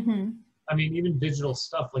I mean, even digital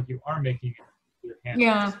stuff, like you are making it with your hands.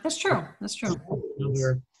 Yeah, that's true. That's true.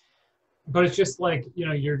 But it's just like, you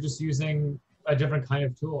know, you're just using a different kind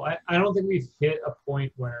of tool. I don't think we've hit a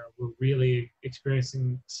point where we're really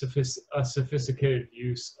experiencing a sophisticated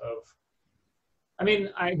use of, I mean,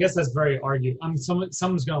 I guess that's very someone's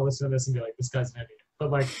going to listen to this and be like, this guy's an idiot.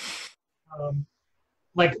 But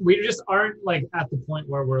like we just aren't like at the point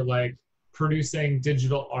where we're like producing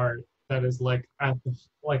digital art that is like at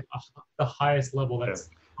the highest level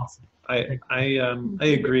that's possible. I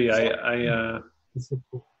agree. It's so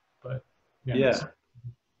cool, but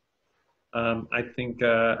I think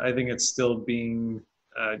it's still being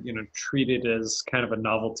treated as kind of a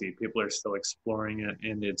novelty. People are still exploring it,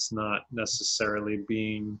 and it's not necessarily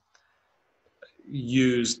being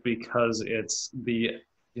used because it's the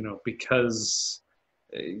most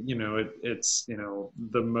it's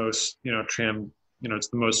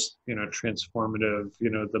the most transformative,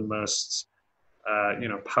 the most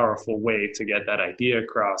powerful way to get that idea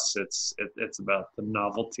across. It's about the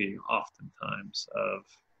novelty oftentimes of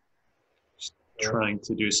trying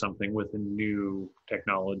to do something with a new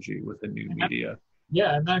technology, with a new media.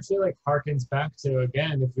 Yeah, and that actually like harkens back to,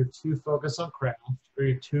 again, if you're too focused on craft or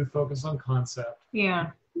you're too focused on concept, yeah,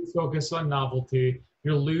 focus on novelty,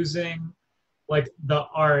 you're losing like the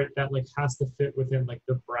art that like has to fit within like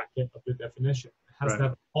the bracket of the definition. It has to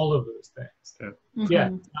have all of those things. Yeah,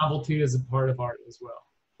 novelty is a part of art as well,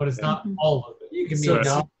 but it's not all of it. You can be So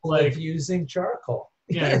novel like using charcoal.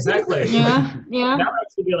 yeah, exactly. Yeah, yeah. That would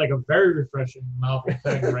actually be like a very refreshing novel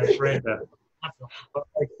thing, right? But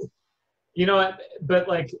like, you know, but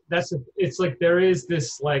like it's like there is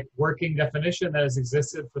this like working definition that has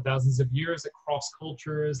existed for thousands of years across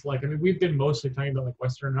cultures. Like, I mean, we've been mostly talking about like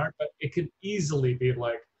Western art, but it could easily be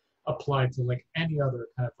like applied to like any other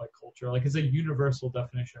kind of like culture. Like, it's a universal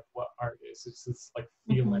definition of what art is. It's this like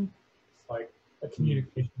feeling, it's like a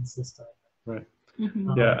communication system. Right.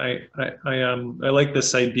 Yeah, I like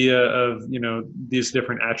this idea of, you know, these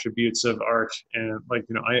different attributes of art, and like,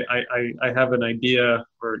 you know, I have an idea,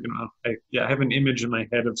 or, you know, I have an image in my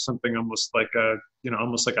head of something almost like a, you know,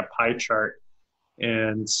 almost like a pie chart,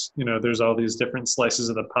 and, you know, there's all these different slices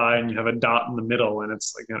of the pie, and you have a dot in the middle, and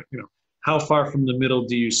it's like, you know, how far from the middle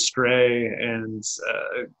do you stray, and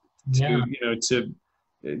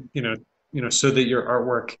you know, so that your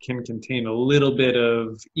artwork can contain a little bit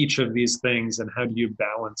of each of these things, and how do you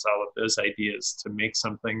balance all of those ideas to make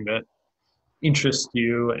something that interests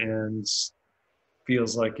you and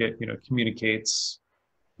feels like it, you know, communicates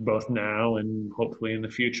both now and hopefully in the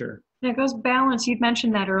future. It goes balance. You'd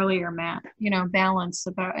mentioned that earlier, Matt, you know, balance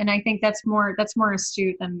about, and I think that's more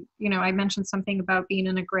astute than, you know, I mentioned something about being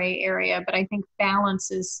in a gray area, but I think balance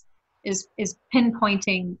is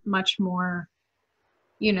pinpointing much more,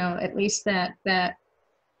 you know, at least that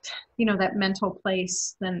you know, that mental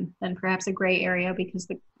place than perhaps a gray area, because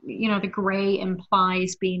the, you know, the gray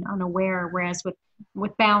implies being unaware, whereas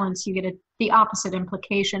with balance you get the opposite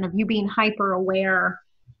implication of you being hyper aware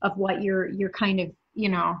of what you're kind of, you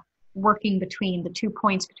know, working between the 2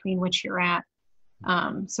 points between which you're at.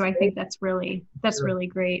 So I think that's really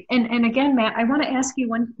great. And again, Matt, I want to ask you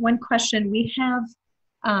one question. We have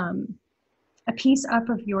a piece up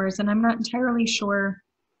of yours, and I'm not entirely sure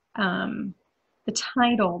the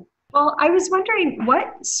title. Well, I was wondering,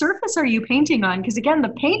 what surface are you painting on? Because again, the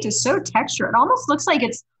paint is so textured. It almost looks like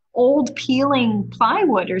it's old peeling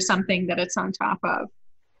plywood or something that it's on top of.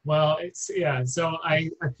 Well, it's, yeah, so I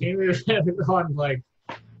painted it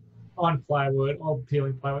on plywood, old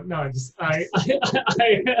peeling plywood. No, I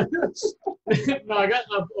got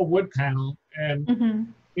a wood panel,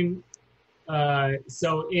 and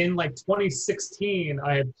so in like 2016,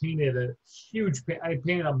 I had painted I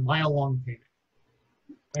painted a mile-long painting.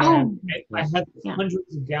 And I had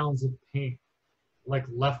hundreds of gallons of paint like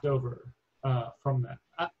left over from that.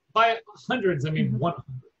 By hundreds, I mean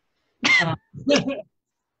 100.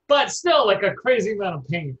 But still, like a crazy amount of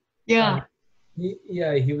paint. Yeah.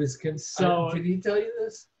 He was concerned. So, did he tell you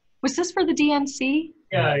this? Was this for the DNC?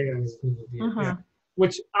 Yeah. Yeah.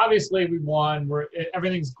 Which obviously we won.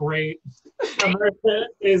 Everything's great. America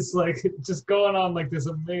is like just going on like this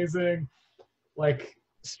amazing like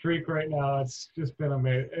streak right now. It's just been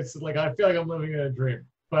amazing. It's like I feel like I'm living in a dream.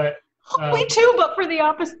 But me too, but for the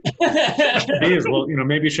opposite. Jeez, well, you know,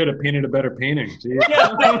 maybe you should have painted a better painting. Jeez.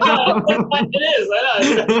 Yeah, it is. I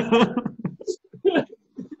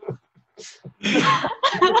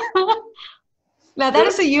know. Now that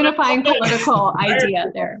is a unifying political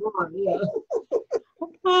idea there.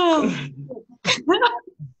 I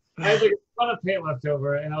had like a ton of paint left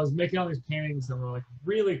over, and I was making all these paintings that were like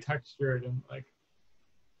really textured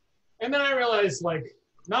and then I realized like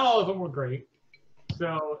not all of them were great.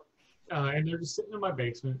 So and they're just sitting in my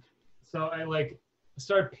basement. So I like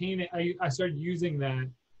started painting. I started using that.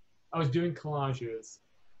 I was doing collages,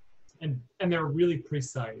 and they're really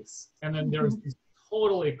precise. And then there was these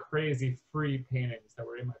totally crazy free paintings that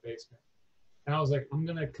were in my basement. And I was like, I'm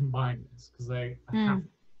gonna combine this because I have to.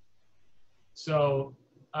 So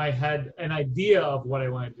I had an idea of what I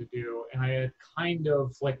wanted to do, and I had kind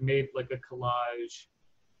of like made like a collage,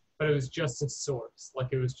 but it was just a source. Like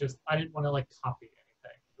it was just, I didn't want to like copy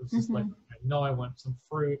anything. It was just like, I know I want some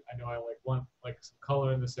fruit. I know I like want like some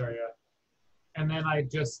color in this area. And then I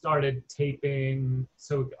just started taping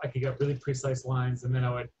so I could get really precise lines, and then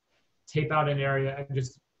I would tape out an area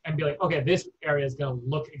and be like, okay, this area is gonna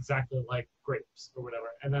look exactly like grapes or whatever.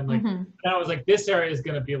 And then like, then I was like, this area is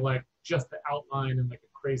gonna be like just the outline and like a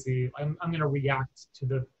crazy, I'm gonna react to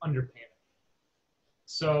the underpainting.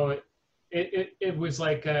 So it was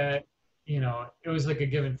like a, you know, it was like a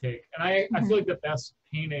give and take. And I feel like the best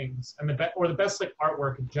paintings and the best like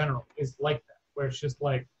artwork in general is like that, where it's just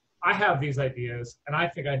like, I have these ideas and I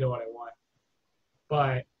think I know what I want,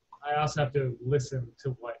 but I also have to listen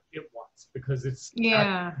to what it wants. nuts because it's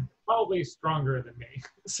Yeah. probably stronger than me.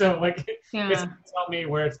 So like Yeah. it's gonna tell me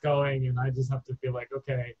where it's going, and I just have to be like,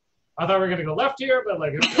 okay, I thought we were gonna go left here, but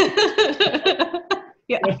like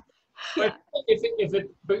Yeah. but but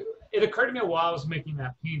it occurred to me while I was making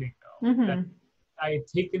that painting though, that I had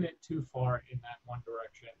taken it too far in that one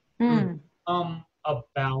direction.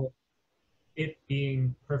 About it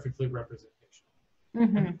being perfectly representational.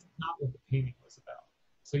 And that's not what the painting was about.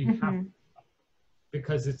 So you have to,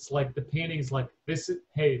 because it's like the painting's like, this is,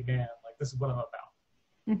 hey man, like this is what I'm about.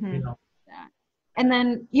 You know? And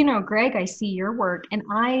then, you know, Greg, I see your work, and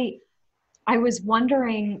I was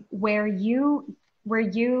wondering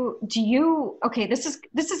okay, this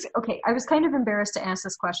is okay. I was kind of embarrassed to ask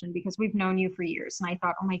this question because we've known you for years, and I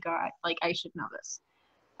thought, oh my God, like I should know this.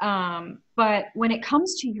 But when it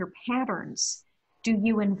comes to your patterns, do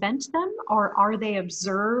you invent them, or are they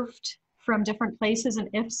observed from different places? And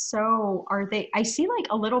if so, I see like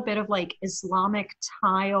a little bit of like Islamic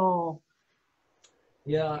tile.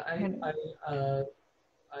 Yeah,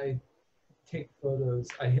 I take photos.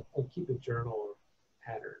 I keep a journal of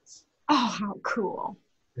patterns. Oh, how cool.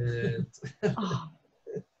 And,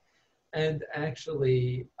 and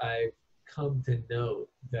actually, I've come to note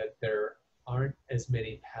that there aren't as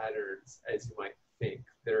many patterns as you might think.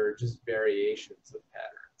 There are just variations of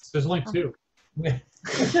patterns. There's only two. Maybe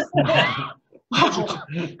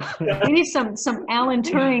some Alan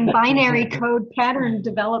Turing binary code pattern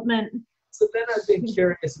development. So then I've been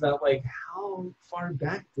curious about like how far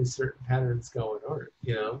back do certain patterns go in art,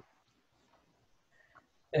 you know?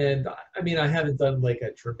 And I mean, I haven't done like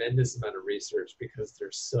a tremendous amount of research because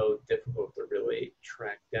they're so difficult to really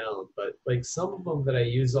track down. But like some of them that I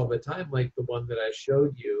use all the time, like the one that I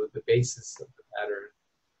showed you, the basis of the pattern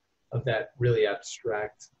of that really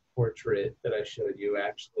abstract portrait that I showed you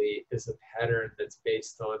actually is a pattern that's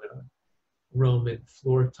based on a Roman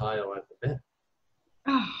floor tile at the Met.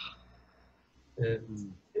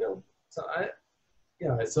 And, you know,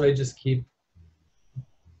 so I just keep,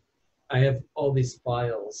 I have all these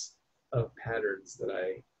files of patterns that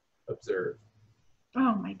I observe.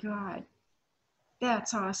 Oh my God.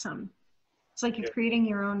 That's awesome. It's like you're creating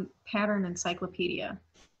your own pattern encyclopedia.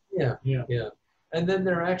 Yeah. And then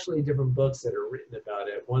there are actually different books that are written about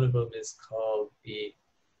it. One of them is called The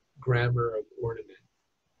Grammar of Ornament.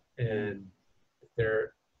 And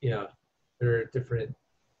there are different,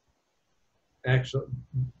 actually,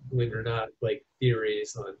 believe it or not, like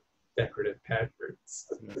theories on decorative patterns.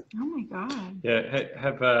 Oh my God. Yeah,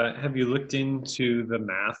 have you looked into the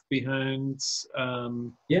math behind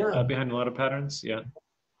behind a lot of patterns? Yeah.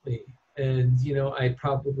 And you know, I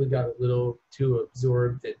probably got a little too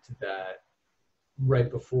absorbed into that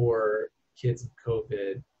right before kids and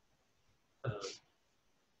COVID,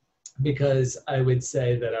 because I would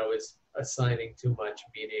say that I was assigning too much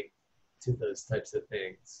meaning to those types of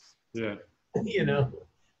things. Yeah. You know,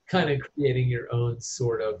 kind of creating your own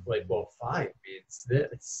sort of like, well, 5 means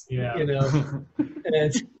this. Yeah. You know,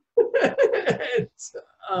 and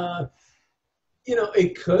you know,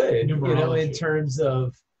 it could, you know, in terms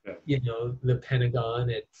of, you know, the Pentagon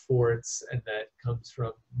and forts, and that comes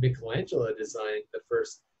from Michelangelo designing the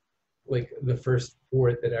first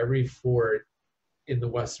fort, that every fort in the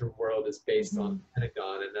Western world is based on the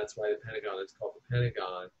Pentagon, and that's why the Pentagon is called the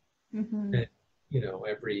Pentagon. And, you know,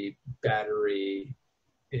 every battery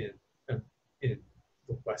in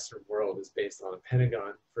the Western world is based on a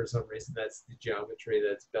Pentagon. For some reason, that's the geometry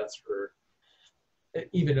that's best for,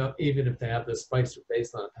 even if they have the spikes are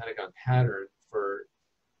based on a Pentagon pattern. For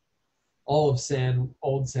all of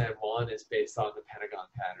old San Juan is based on the Pentagon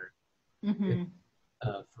pattern.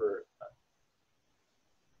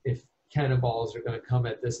 If cannonballs are going to come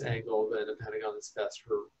at this angle, then a Pentagon is best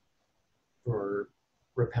for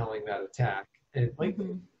repelling that attack. And like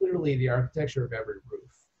literally the architecture of every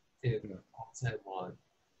roof in old San Juan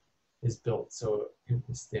is built so it can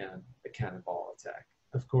withstand a cannonball attack.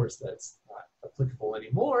 Of course, that's not applicable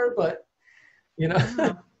anymore, but you know,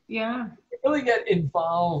 Yeah. you really get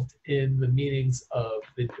involved in the meanings of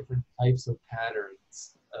the different types of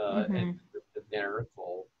patterns and the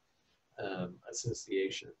numerical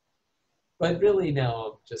association. But really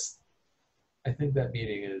now I think that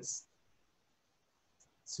meaning is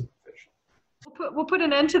superficial. We'll put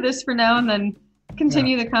an end to this for now and then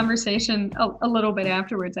continue the conversation a little bit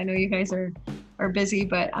afterwards. I know you guys are busy,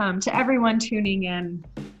 but to everyone tuning in,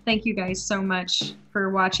 thank you guys so much for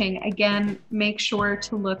watching. Again, make sure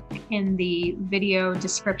to look in the video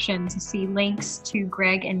description to see links to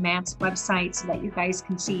Greg and Matt's website so that you guys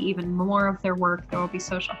can see even more of their work. There will be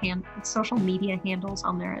social media handles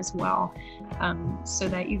on there as well, so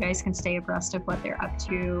that you guys can stay abreast of what they're up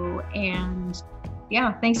to. And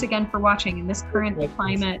yeah, thanks again for watching in this current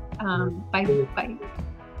climate. By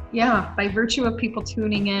virtue of people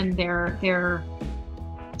tuning in, they're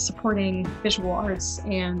supporting visual arts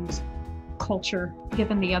and culture,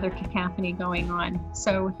 given the other cacophony going on.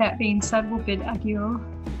 So with that being said, we'll bid adieu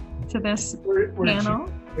to this panel.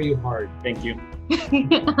 For you hard. Thank you.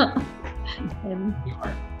 And You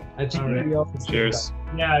are. Cheers.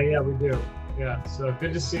 Yeah, we do. Yeah, so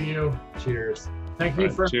good to see you. Cheers. Thank you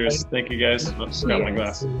for Cheers. Thank you guys. I've got my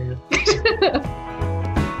glass. Cheers.